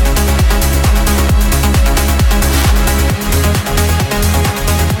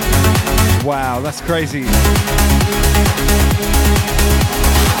 Wow, that's crazy.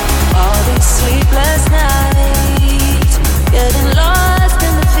 All these sleepless nights, getting lost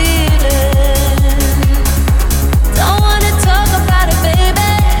in the feeling. Don't wanna talk about it,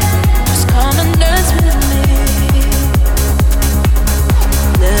 baby. Just come and dance with me.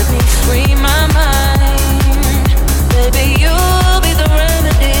 Let me free my mind. Baby, you'll be the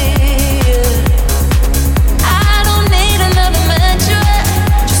remedy. I don't need another mantra.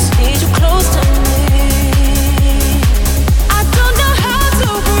 Just need you close to me. I don't know how to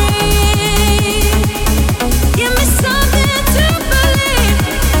breathe. Give me something to believe.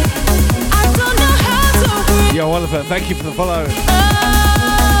 I don't know how to breathe. Yo, Oliver, thank you for the follow. Oh,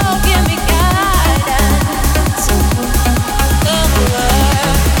 give me guidance.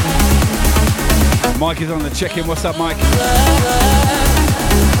 Mike is on the check-in. What's up, Mike?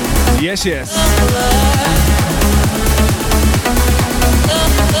 Yes, yes.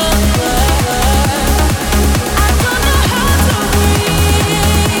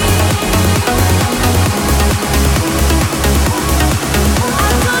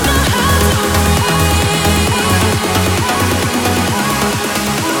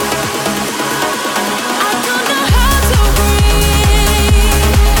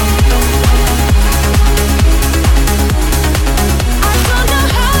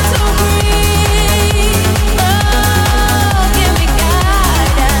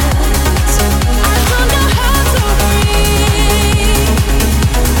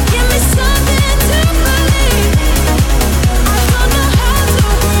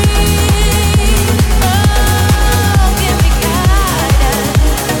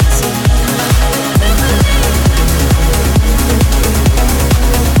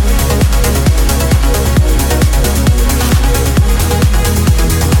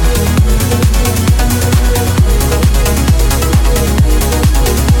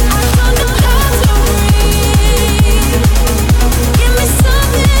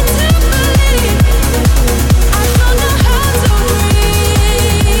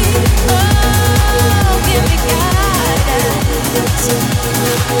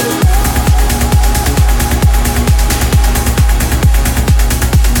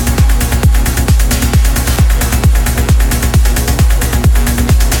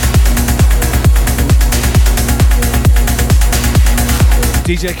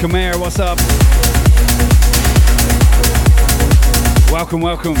 DJ Khmer, what's up? Welcome,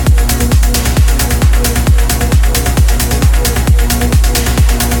 welcome.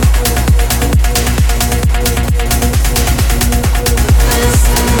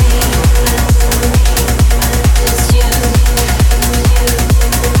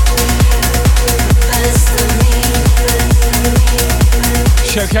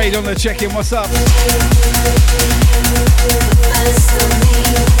 Showcade on the check-in, what's up?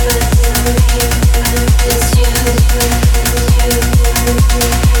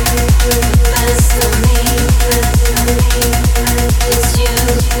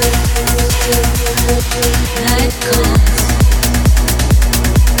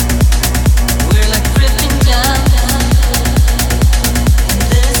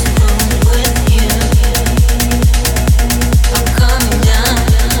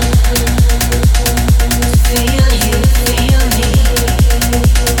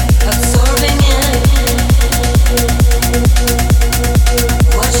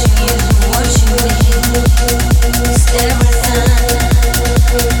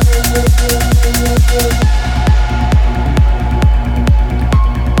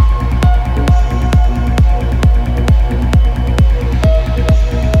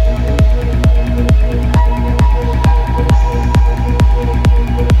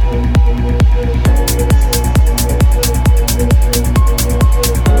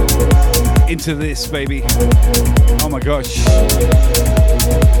 Into this, baby. Oh my gosh.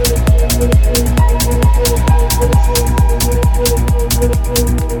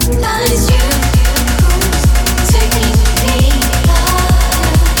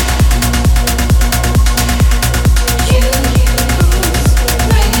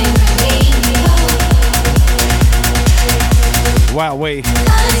 Wow, wait.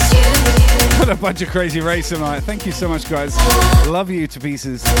 What a bunch of crazy raves tonight. Thank you so much, guys. Love you to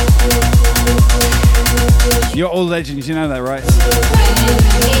pieces. You're all legends, you know that, right?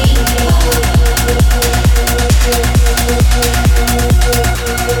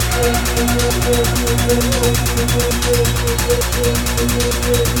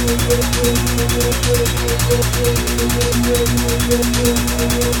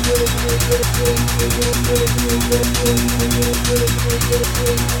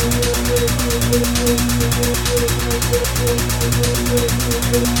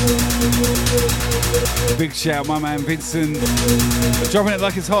 Big shout, my man Vincent. Dropping it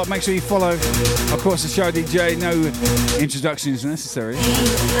like it's hot. Make sure you follow. Of course, the show DJ. No introductions necessary.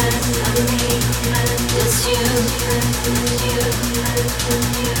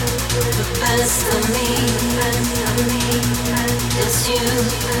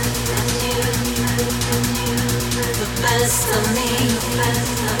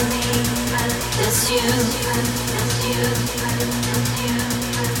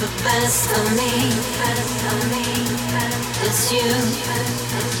 Best of me, it's you,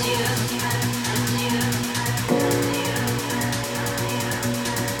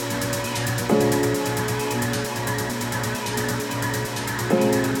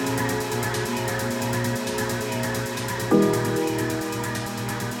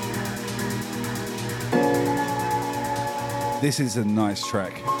 This is a nice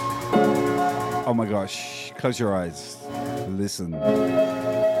track. Oh my gosh, close your eyes, listen.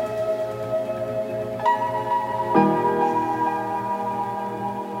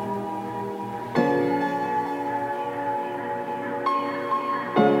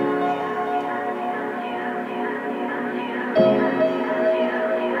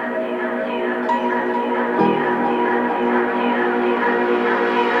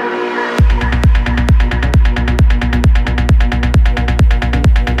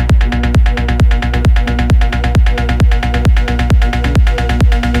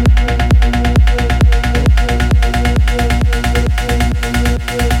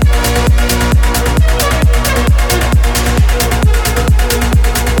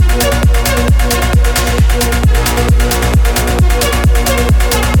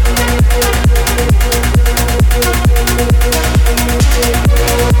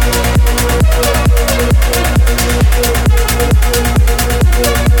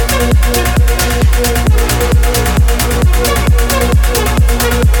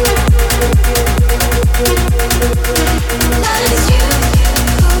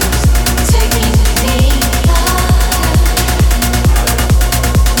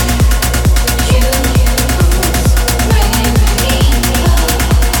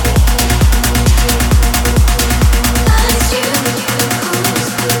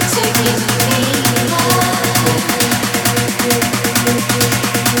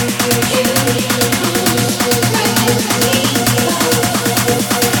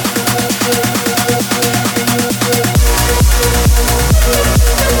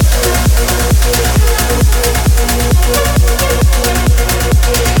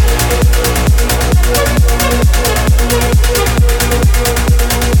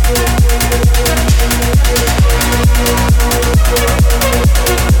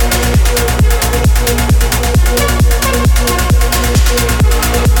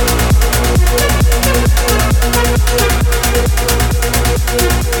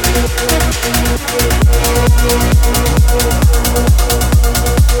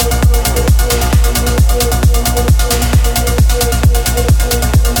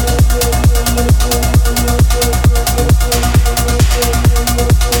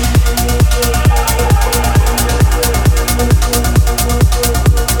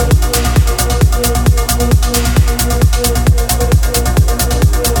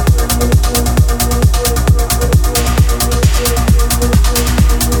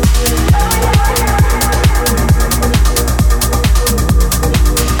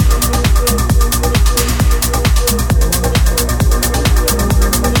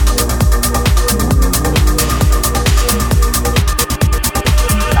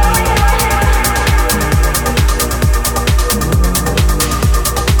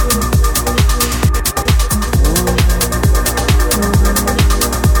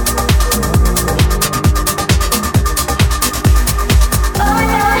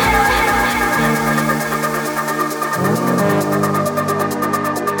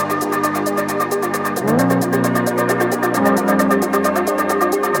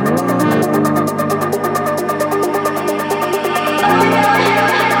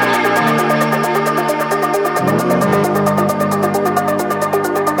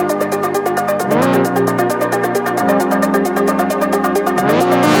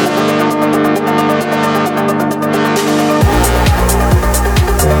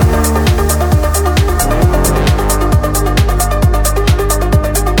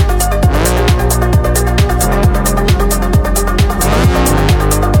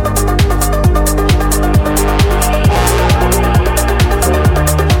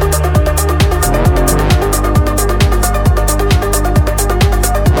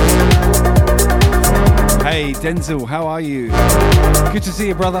 Denzel, how are you? Good to see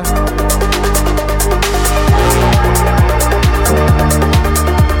you, brother.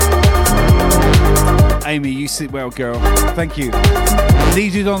 Amy, you sit well, girl. Thank you.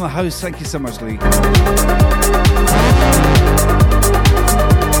 Lee Dude on the host. Thank you so much, Lee.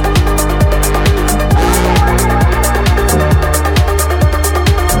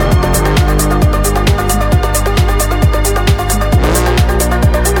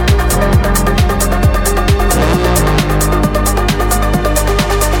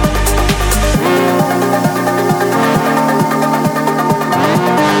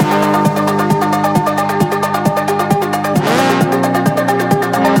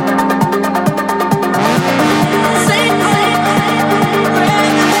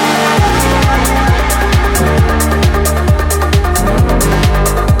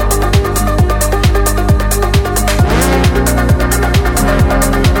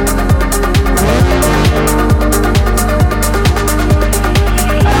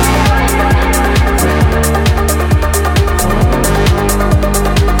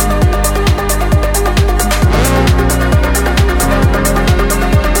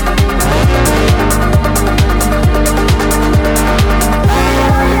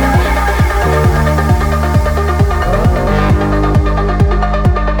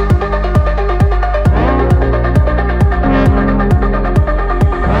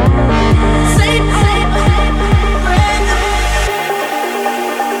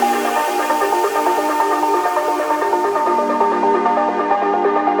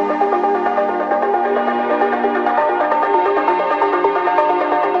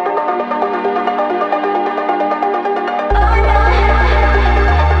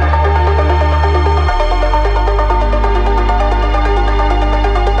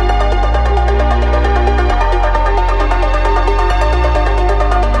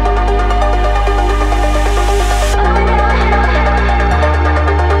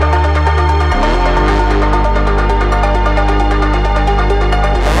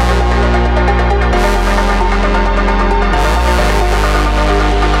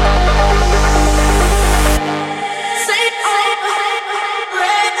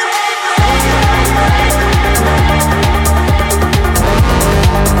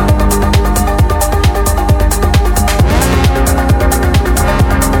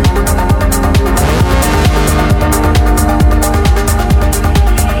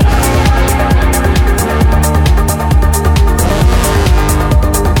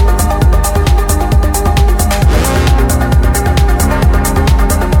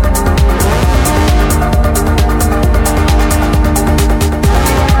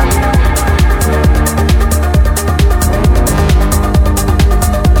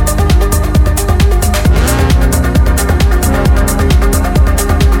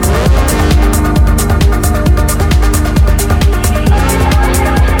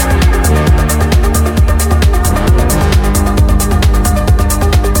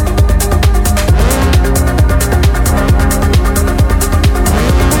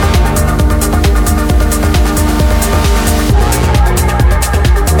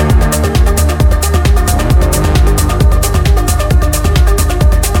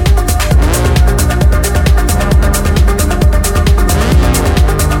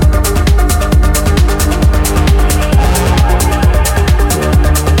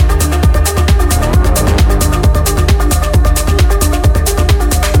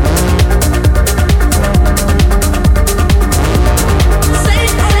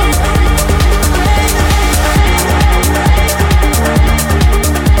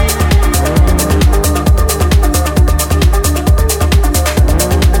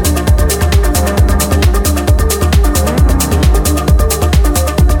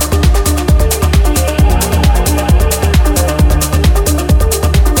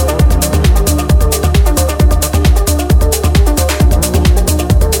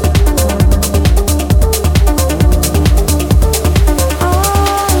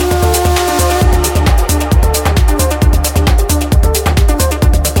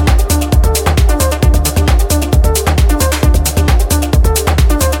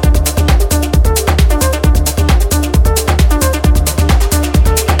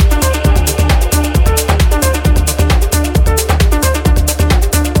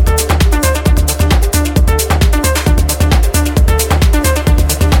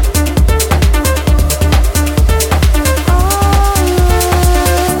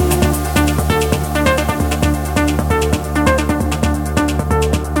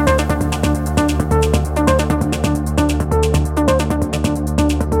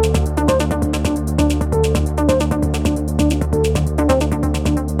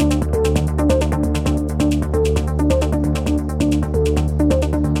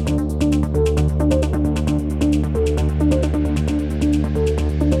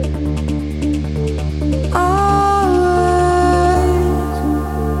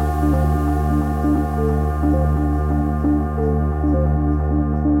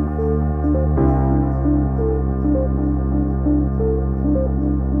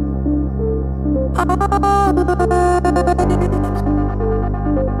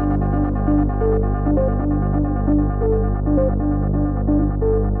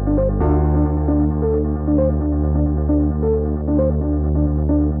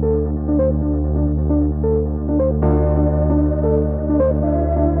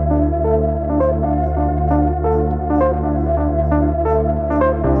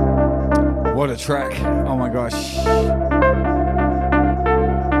 What a track. Oh my gosh.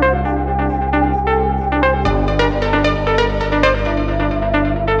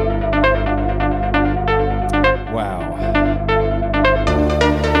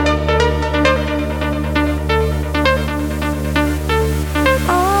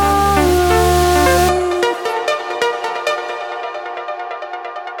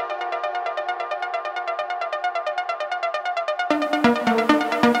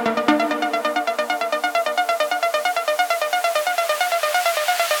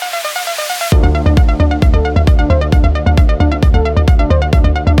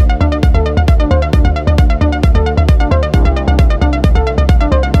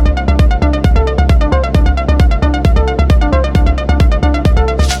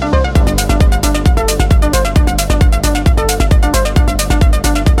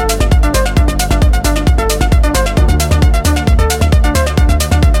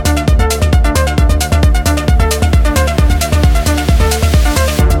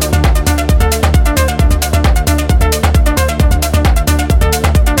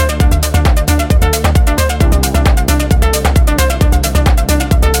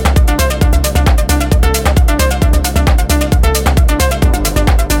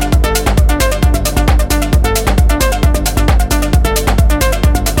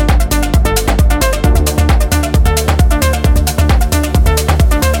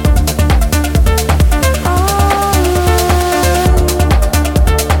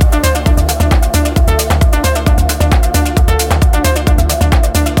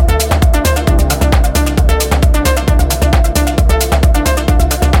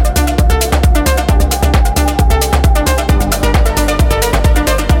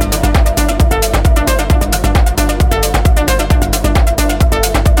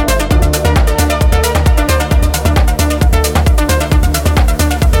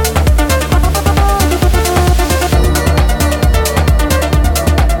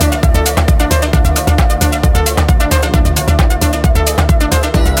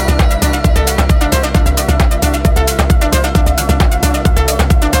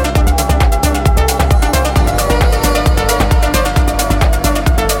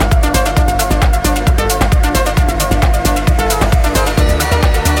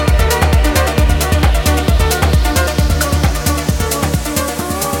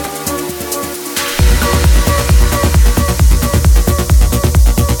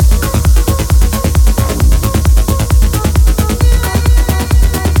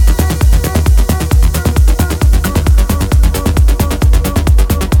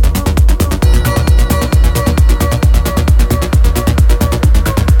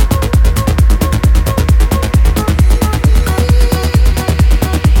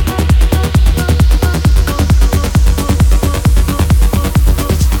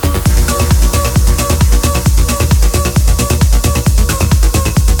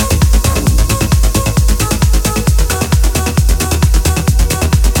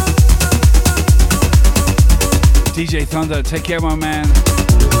 DJ Thunder, take care, my man.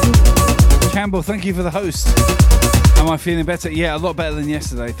 Campbell, thank you for the host. Am I feeling better? Yeah, a lot better than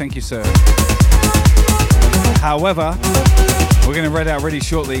yesterday. Thank you, sir. However, we're going to read out really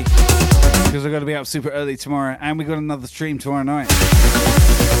shortly because I've got to be up super early tomorrow, and we got another stream tomorrow night.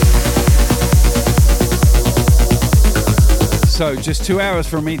 So, just 2 hours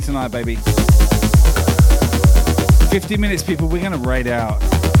from me tonight, baby. 50 minutes, people. We're going to raid out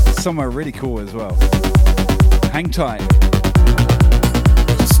somewhere really cool as well. Hang tight.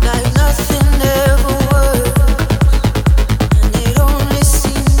 It's like nothing ever worked, and it only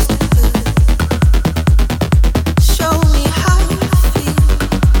seems to hurt. Show me how you feel.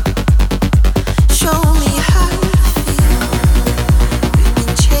 Show me how you feel. We've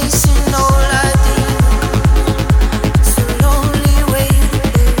been chasing all our demons. It's a lonely way to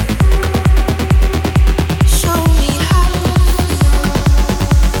live. Show me how you feel.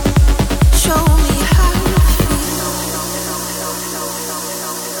 Show me how you feel.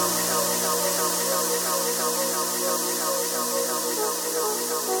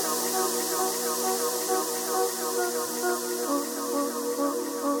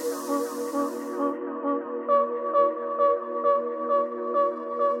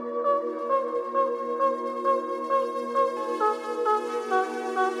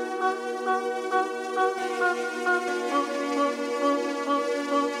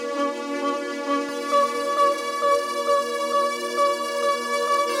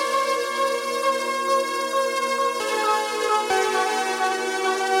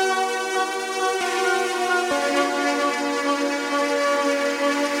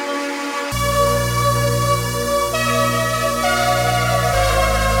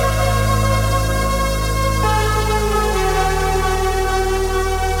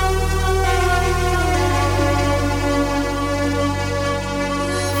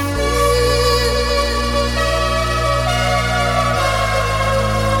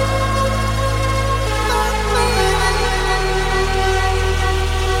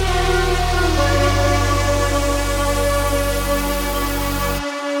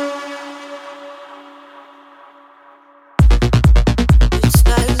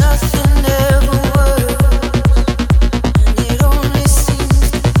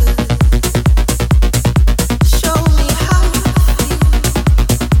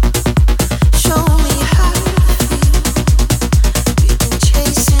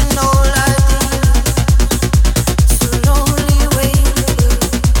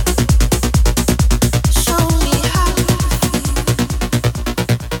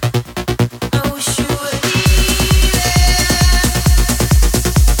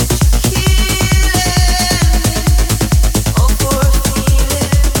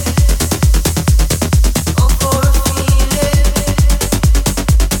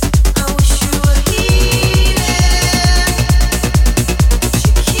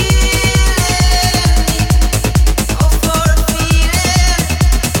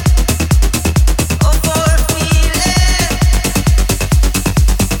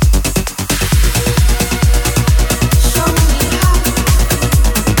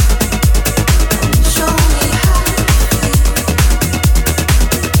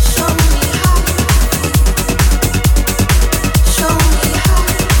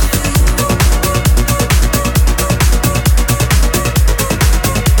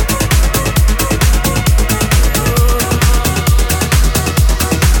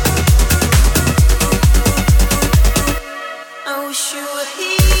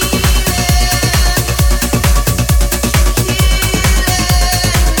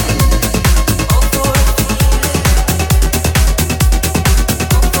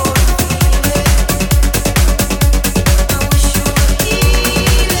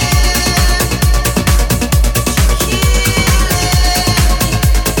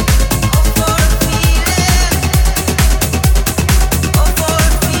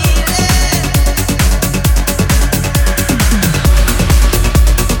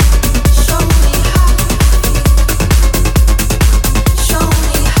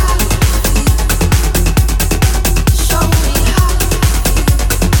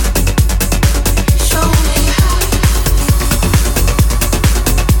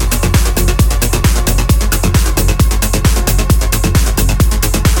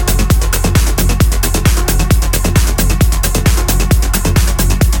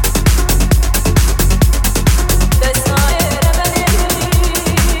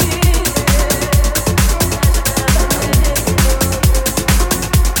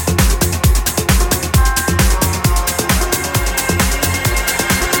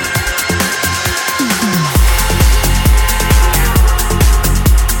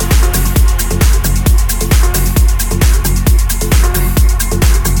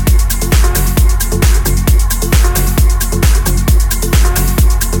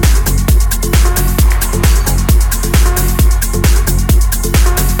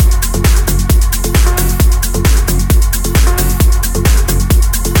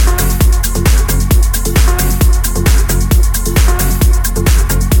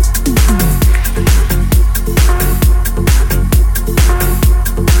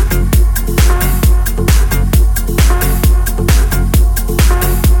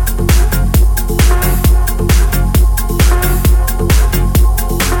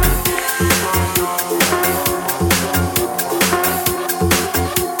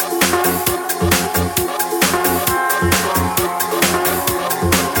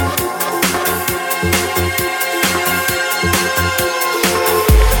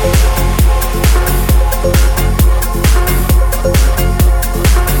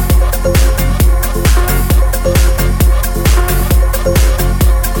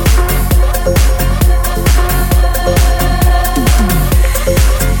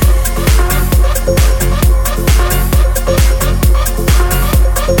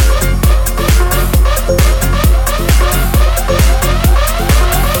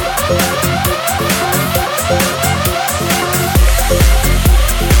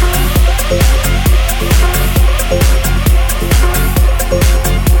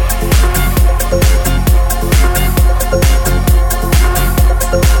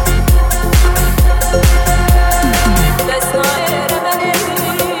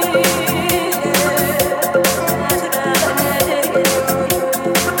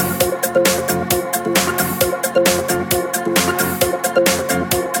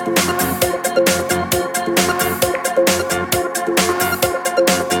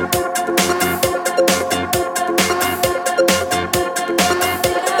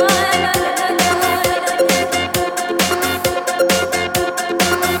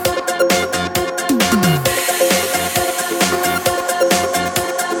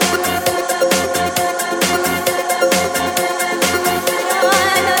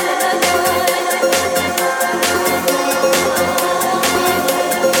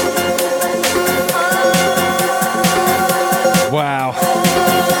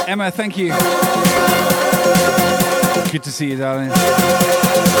 Emma, thank you. Good to see you, darling.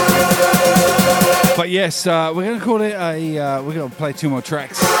 But yes, we're going to call it a... we're going to play 2 more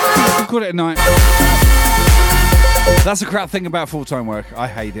tracks. We'll call it a night. That's the crap thing about full-time work. I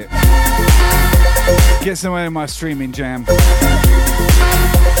hate it. Gets in the way of my streaming jam.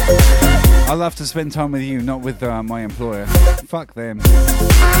 I love to spend time with you, not with my employer. Fuck them.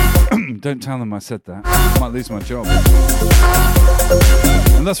 Don't tell them I said that. I might lose my job.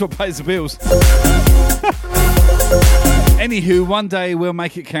 And that's what pays the bills. Anywho, one day we'll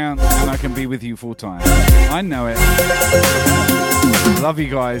make it count and I can be with you full time. I know it. Love you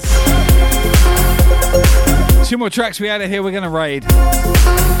guys. 2 more tracks, we out of here. We're going to raid.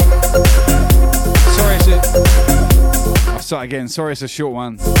 Sorry, I'll start again. Sorry, it's a short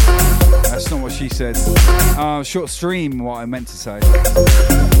one. That's not what she said. Short stream, what I meant to say.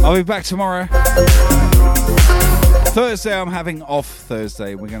 I'll be back tomorrow. Thursday, I'm having off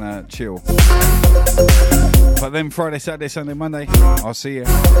Thursday. We're going to chill. But then Friday, Saturday, Sunday, Monday, I'll see you.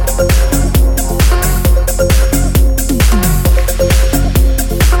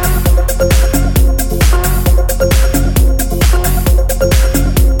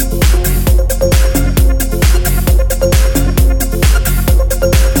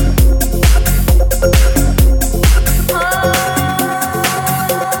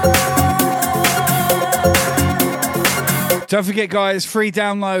 Don't forget, guys, free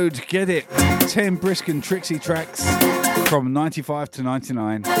download. Get it. 10 Brisk and Trixie tracks from 95 to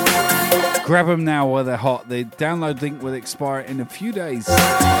 99. Grab them now while they're hot. The download link will expire in a few days.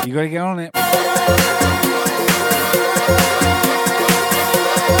 You got to get on it.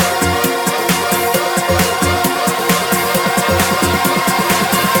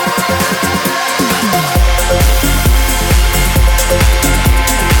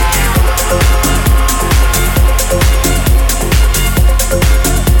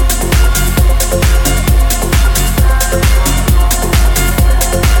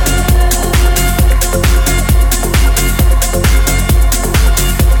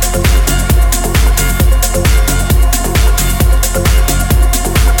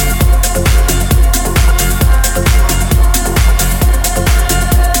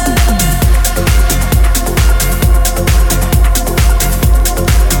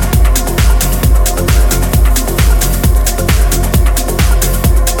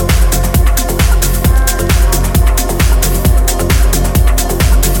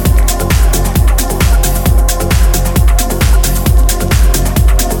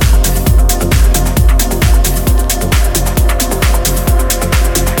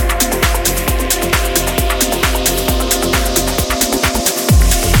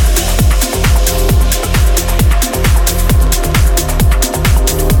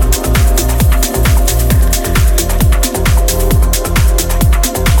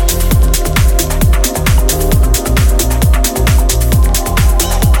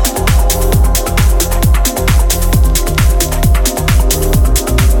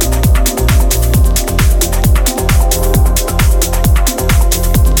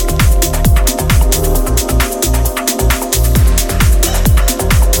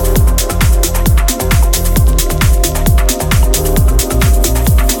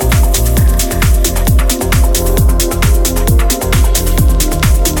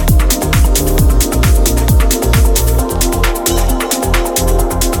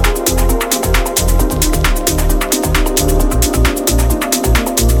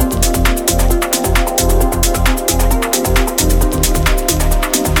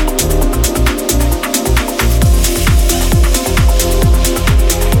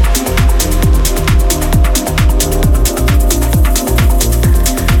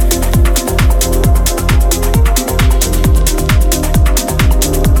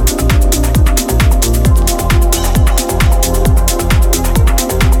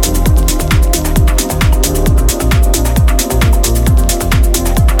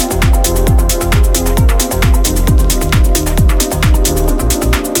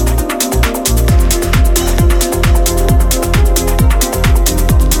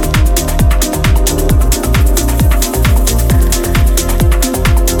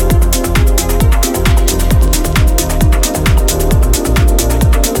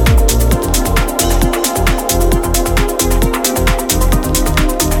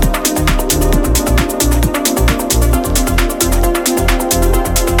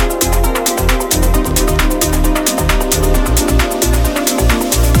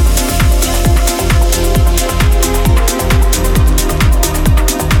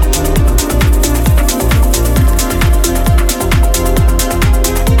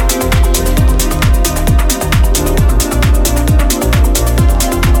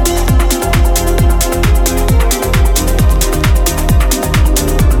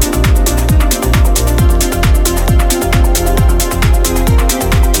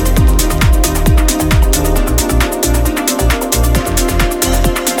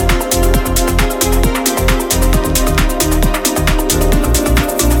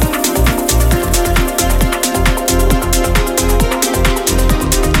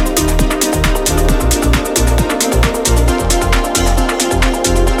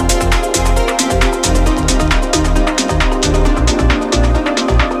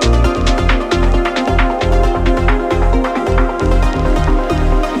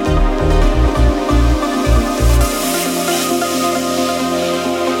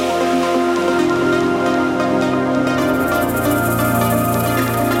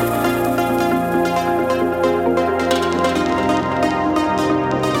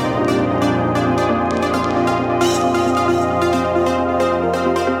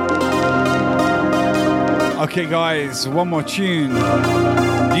 Okay, guys, one more tune.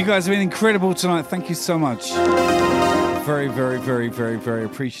 You guys have been incredible tonight. Thank you so much. Very, very, very, very, very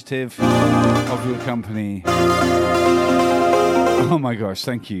appreciative of your company. Oh my gosh,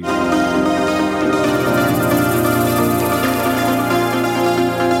 thank you.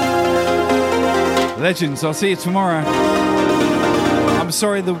 Legends, I'll see you tomorrow. I'm I'm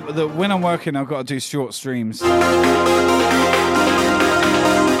sorry, the when I'm working, I've got to do short streams.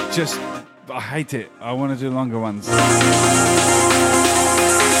 Just, I hate it. I want to do longer ones.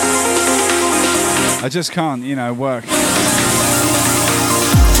 I just can't, work.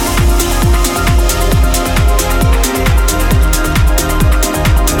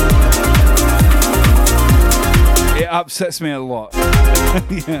 It upsets me a lot.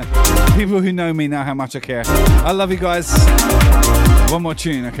 Yeah. People who know me know how much I care. I love you guys. One more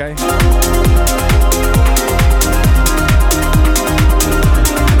tune, okay?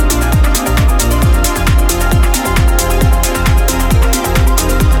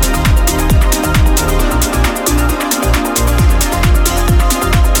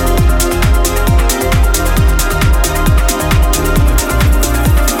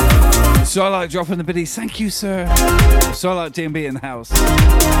 So I like dropping the biddies. Thank you, sir. So I like DMB in the house.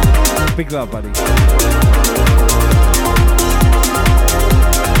 Big love, buddy.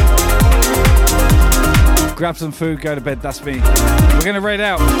 Grab some food, go to bed. That's me. We're going to raid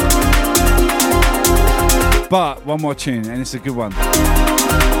out. But one more tune, and it's a good one.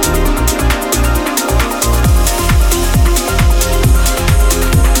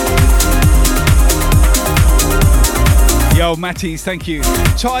 Yo, Matties, thank you.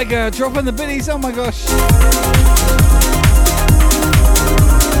 Tiger, dropping the biddies. Oh my gosh.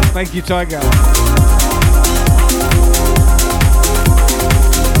 Thank you, Tiger.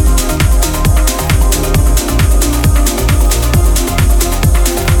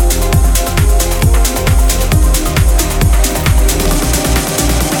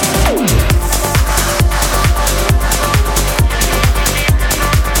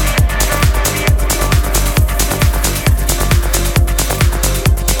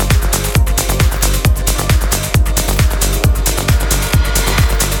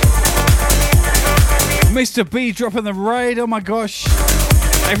 Mr. B dropping the raid. Oh my gosh.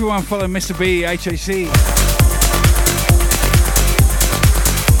 Everyone follow Mr. B, HAC.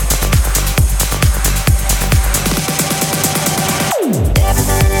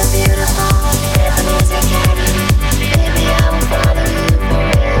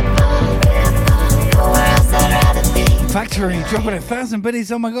 Factory dropping 1,000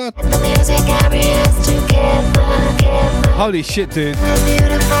 biddies. Oh my god. Holy shit, dude.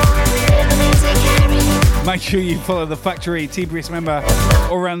 Make sure you follow the Factory, Brisk member,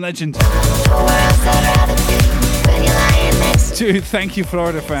 all around legend. Dude, thank you,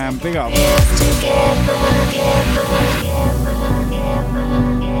 Florida fam. Big up.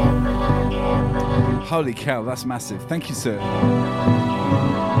 Holy cow, that's massive. Thank you, sir.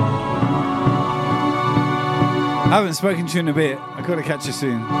 I haven't spoken to you in a bit. I've got to catch you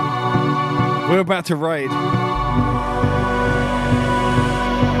soon. We're about to raid.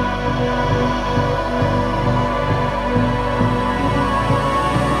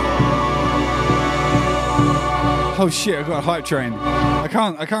 Oh shit, I got a hype train. I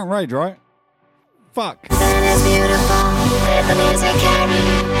can't raid, right? Fuck. Nowhere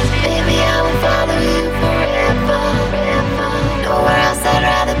else I'd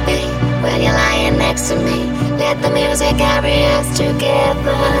rather be. When you're lying next to me, let the music carry us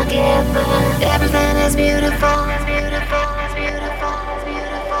together. Everything is beautiful.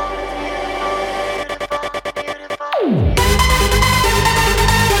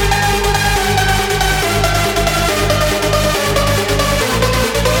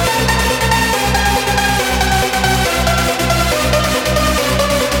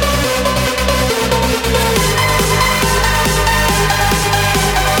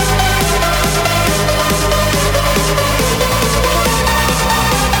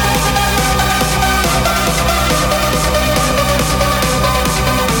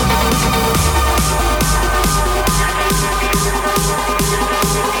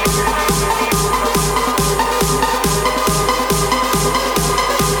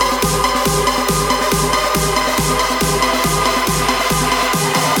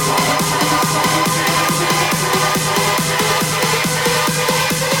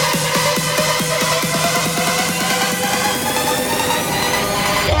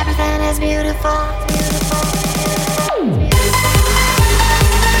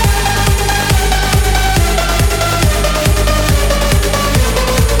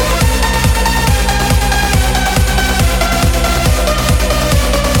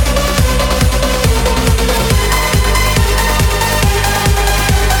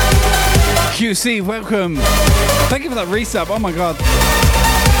 QC, welcome. Thank you for that resub. Oh my god.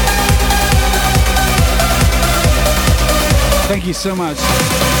 Thank you so much.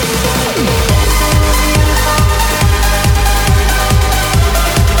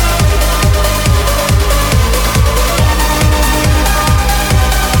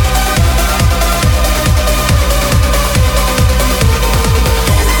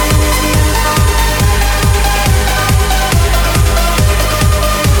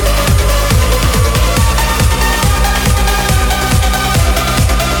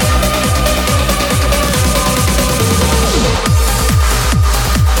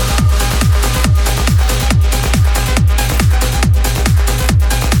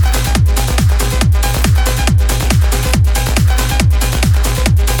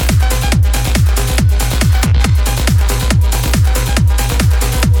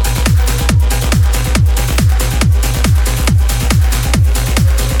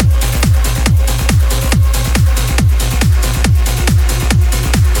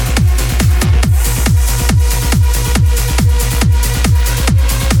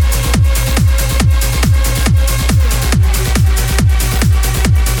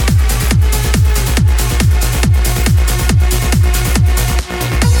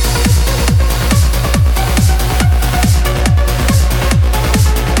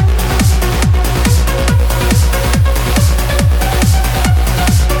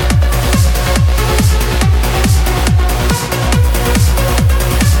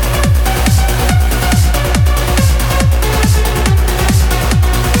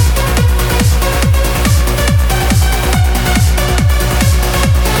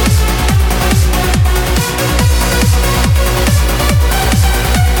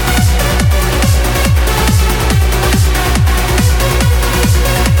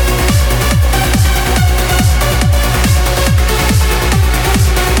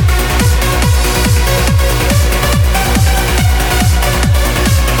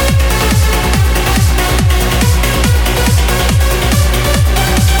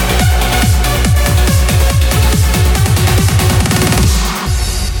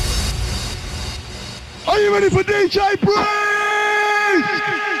 Are you ready for DJ Brisk?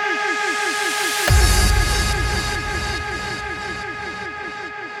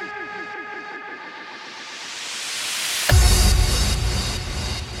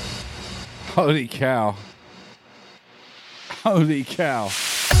 Holy cow. Holy cow.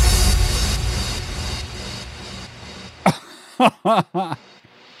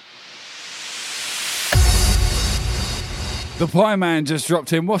 The Pie Man just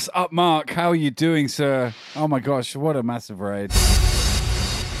dropped in. What's up, Mark? How are you doing, sir? Oh my gosh, what a massive raid.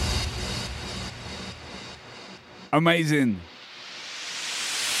 Amazing.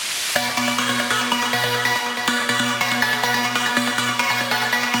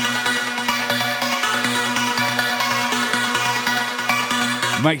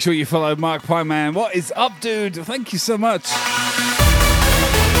 Make sure you follow Mark Pie Man. What is up, dude? Thank you so much.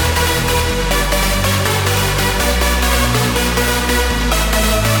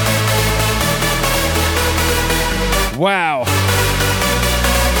 Wow.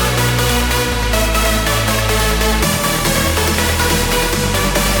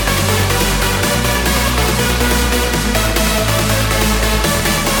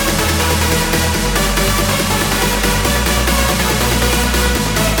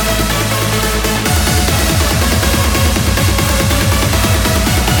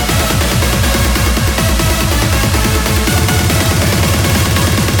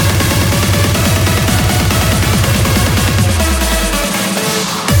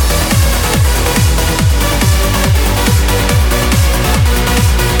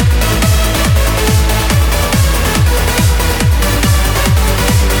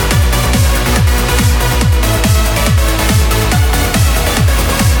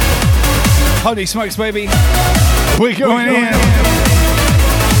 Holy smokes, baby. We're going in.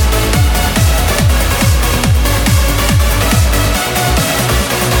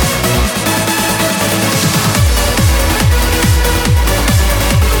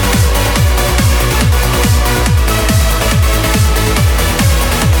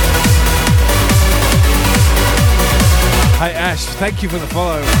 Hey, Ash, thank you for the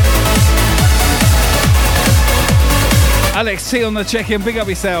follow. Alex T on the check-in. Big up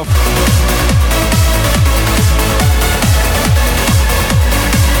yourself.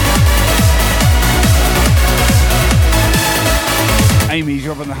 Amy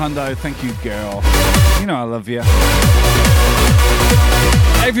dropping the hundo. Thank you, girl. You know I love you.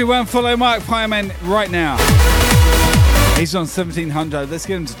 Everyone follow Mark Pieman right now. He's on 1700. Let's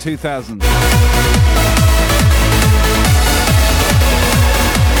get him to 2000.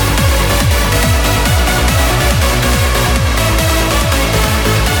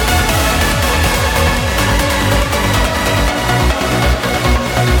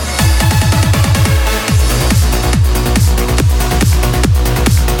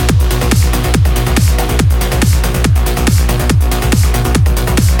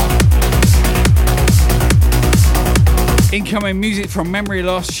 Incoming music from Memory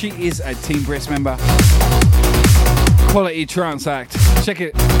Loss. She is a Team Brisk member. Quality trance act. Check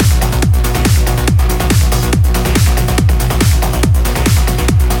it.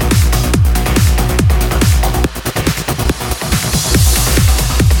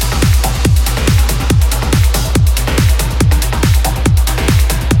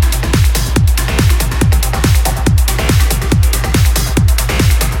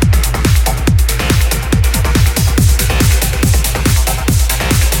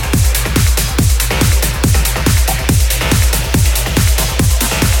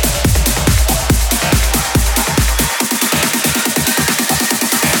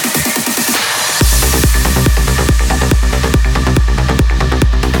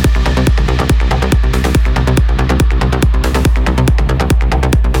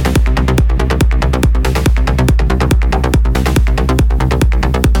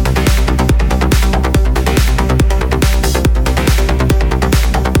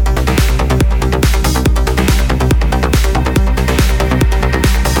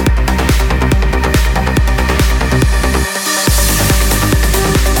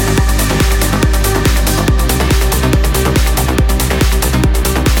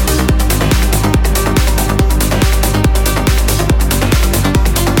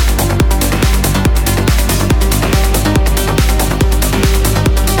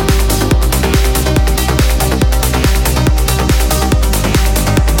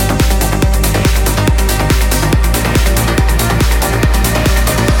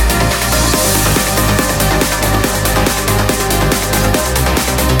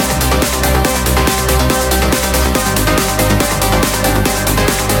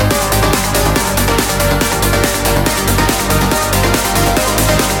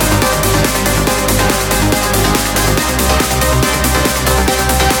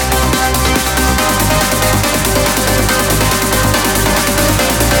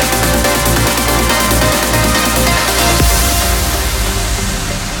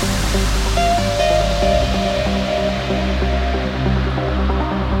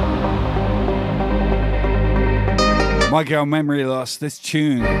 My Girl Memory Loss. This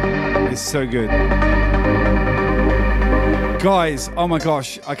tune is so good. Guys, oh my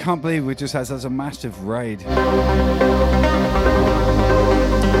gosh, I can't believe we just had such a massive raid.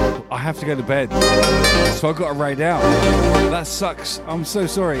 I have to go to bed, so I've got to raid out. That sucks. I'm so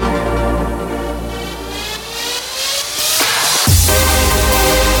sorry.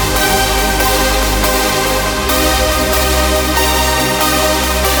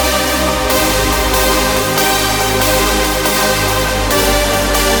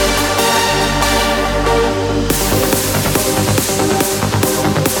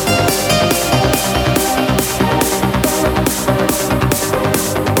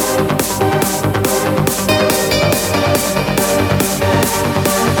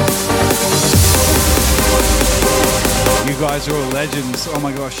 You guys are all legends. Oh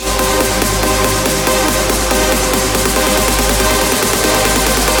my gosh.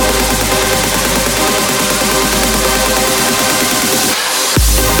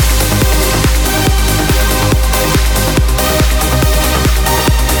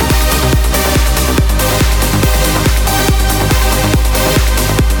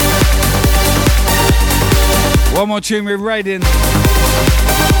 One more tune we're raiding.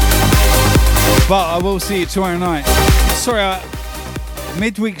 But I will see you tomorrow night. Sorry,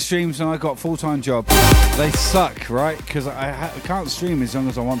 midweek streams when I got full-time job, they suck, right? Because I can't stream as long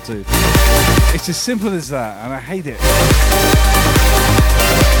as I want to. It's as simple as that, and I hate it.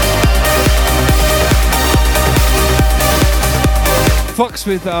 Fucks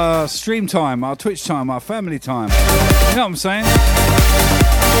with our stream time, our Twitch time, our family time. You know what I'm saying?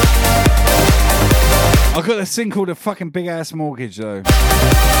 I've got this thing called a fucking big-ass mortgage, though.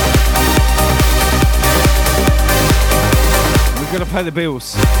 We've got to pay the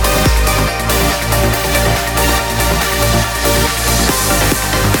bills.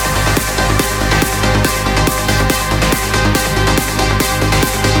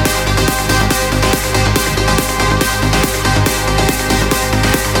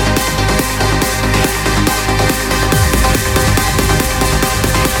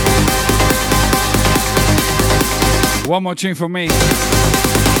 One more tune from me.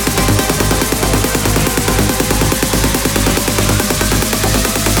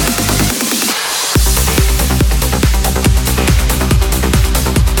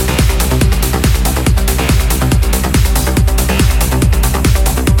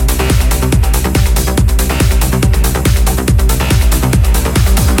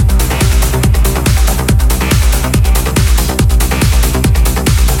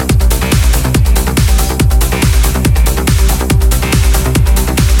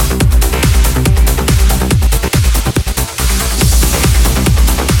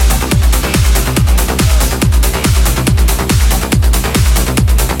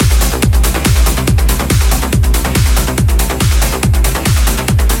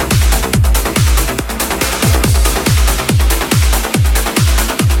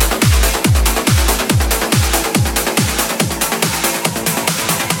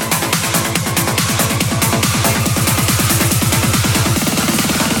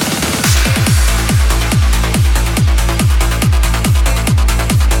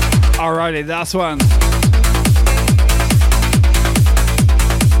 Alrighty, last one.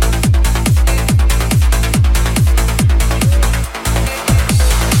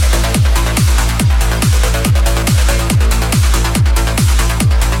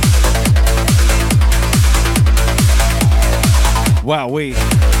 Wow,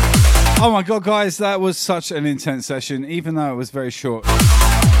 oh my god, guys, that was such an intense session, even though it was very short.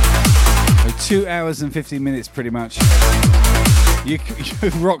 2 hours and 15 minutes, pretty much. You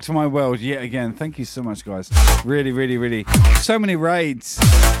rocked my world yet again. Thank you so much, guys. Really, really, really. So many raids.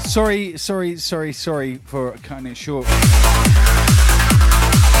 Sorry for cutting it short.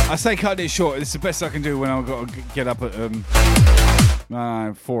 I say cutting it short. It's the best I can do when I've got to get up at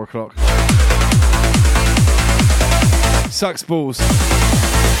 4 o'clock. Sucks balls.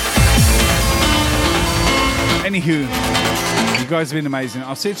 Anywho, you guys have been amazing.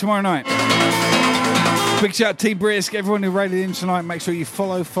 I'll see you tomorrow night. Big shout out to Brisk, everyone who raided in tonight. Make sure you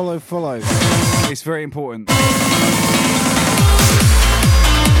follow. It's very important.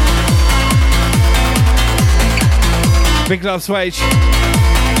 Big love, Swage.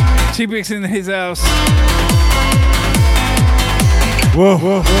 T-Bricks in his house.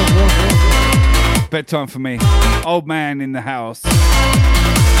 Whoa. Bedtime for me. Old man in the house.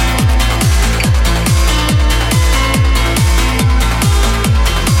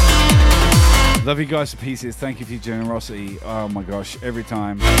 Love you guys to pieces. Thank you for your generosity. Oh my gosh, every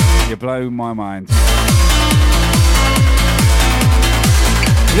time. You blow my mind.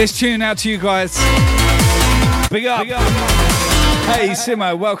 This tune out to you guys. Big up. Big up. Hey,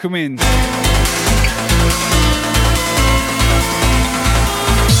 Simo, welcome in.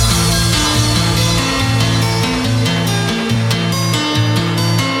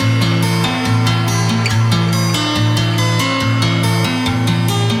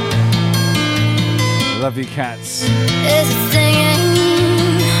 Love you, cats. Is it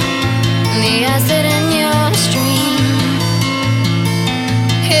singing? The acid in your stream.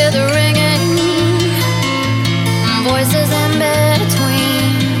 Hear the ringing, voices in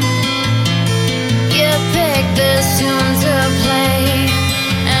between. You pick this tune to play,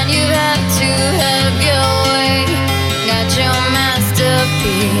 and you have to have your way. Got your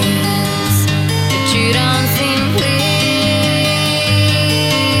masterpiece, but you don't seem pleased.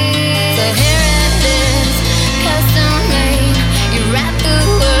 So here it is, custom made. You wrap the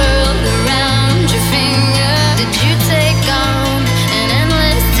world around your finger. Did you take on an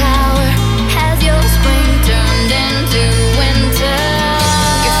endless tower? Has your spring turned into winter?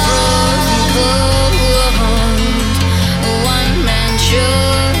 You're frozen cold, a one-man show.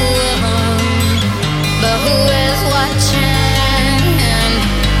 But who is watching?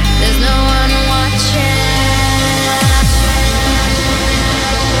 There's no one watching.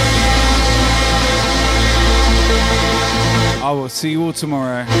 I will see you all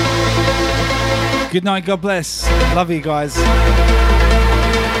tomorrow. Good night, God bless. Love you guys.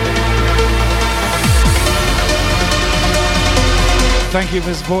 Thank you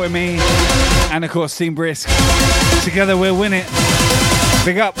for supporting me. And of course, Team Brisk. Together we'll win it.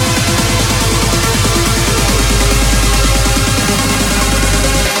 Big up.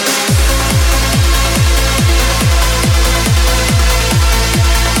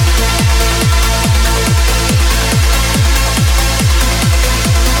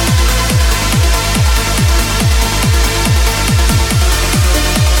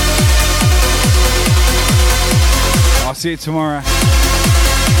 I'll see you tomorrow.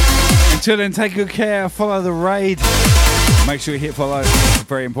 Until then, take good care. Follow the raid. Make sure you hit follow.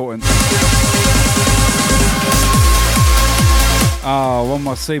 Very important. Oh, one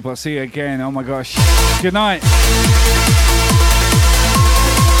more sleep. I'll see you again. Oh my gosh. Good night.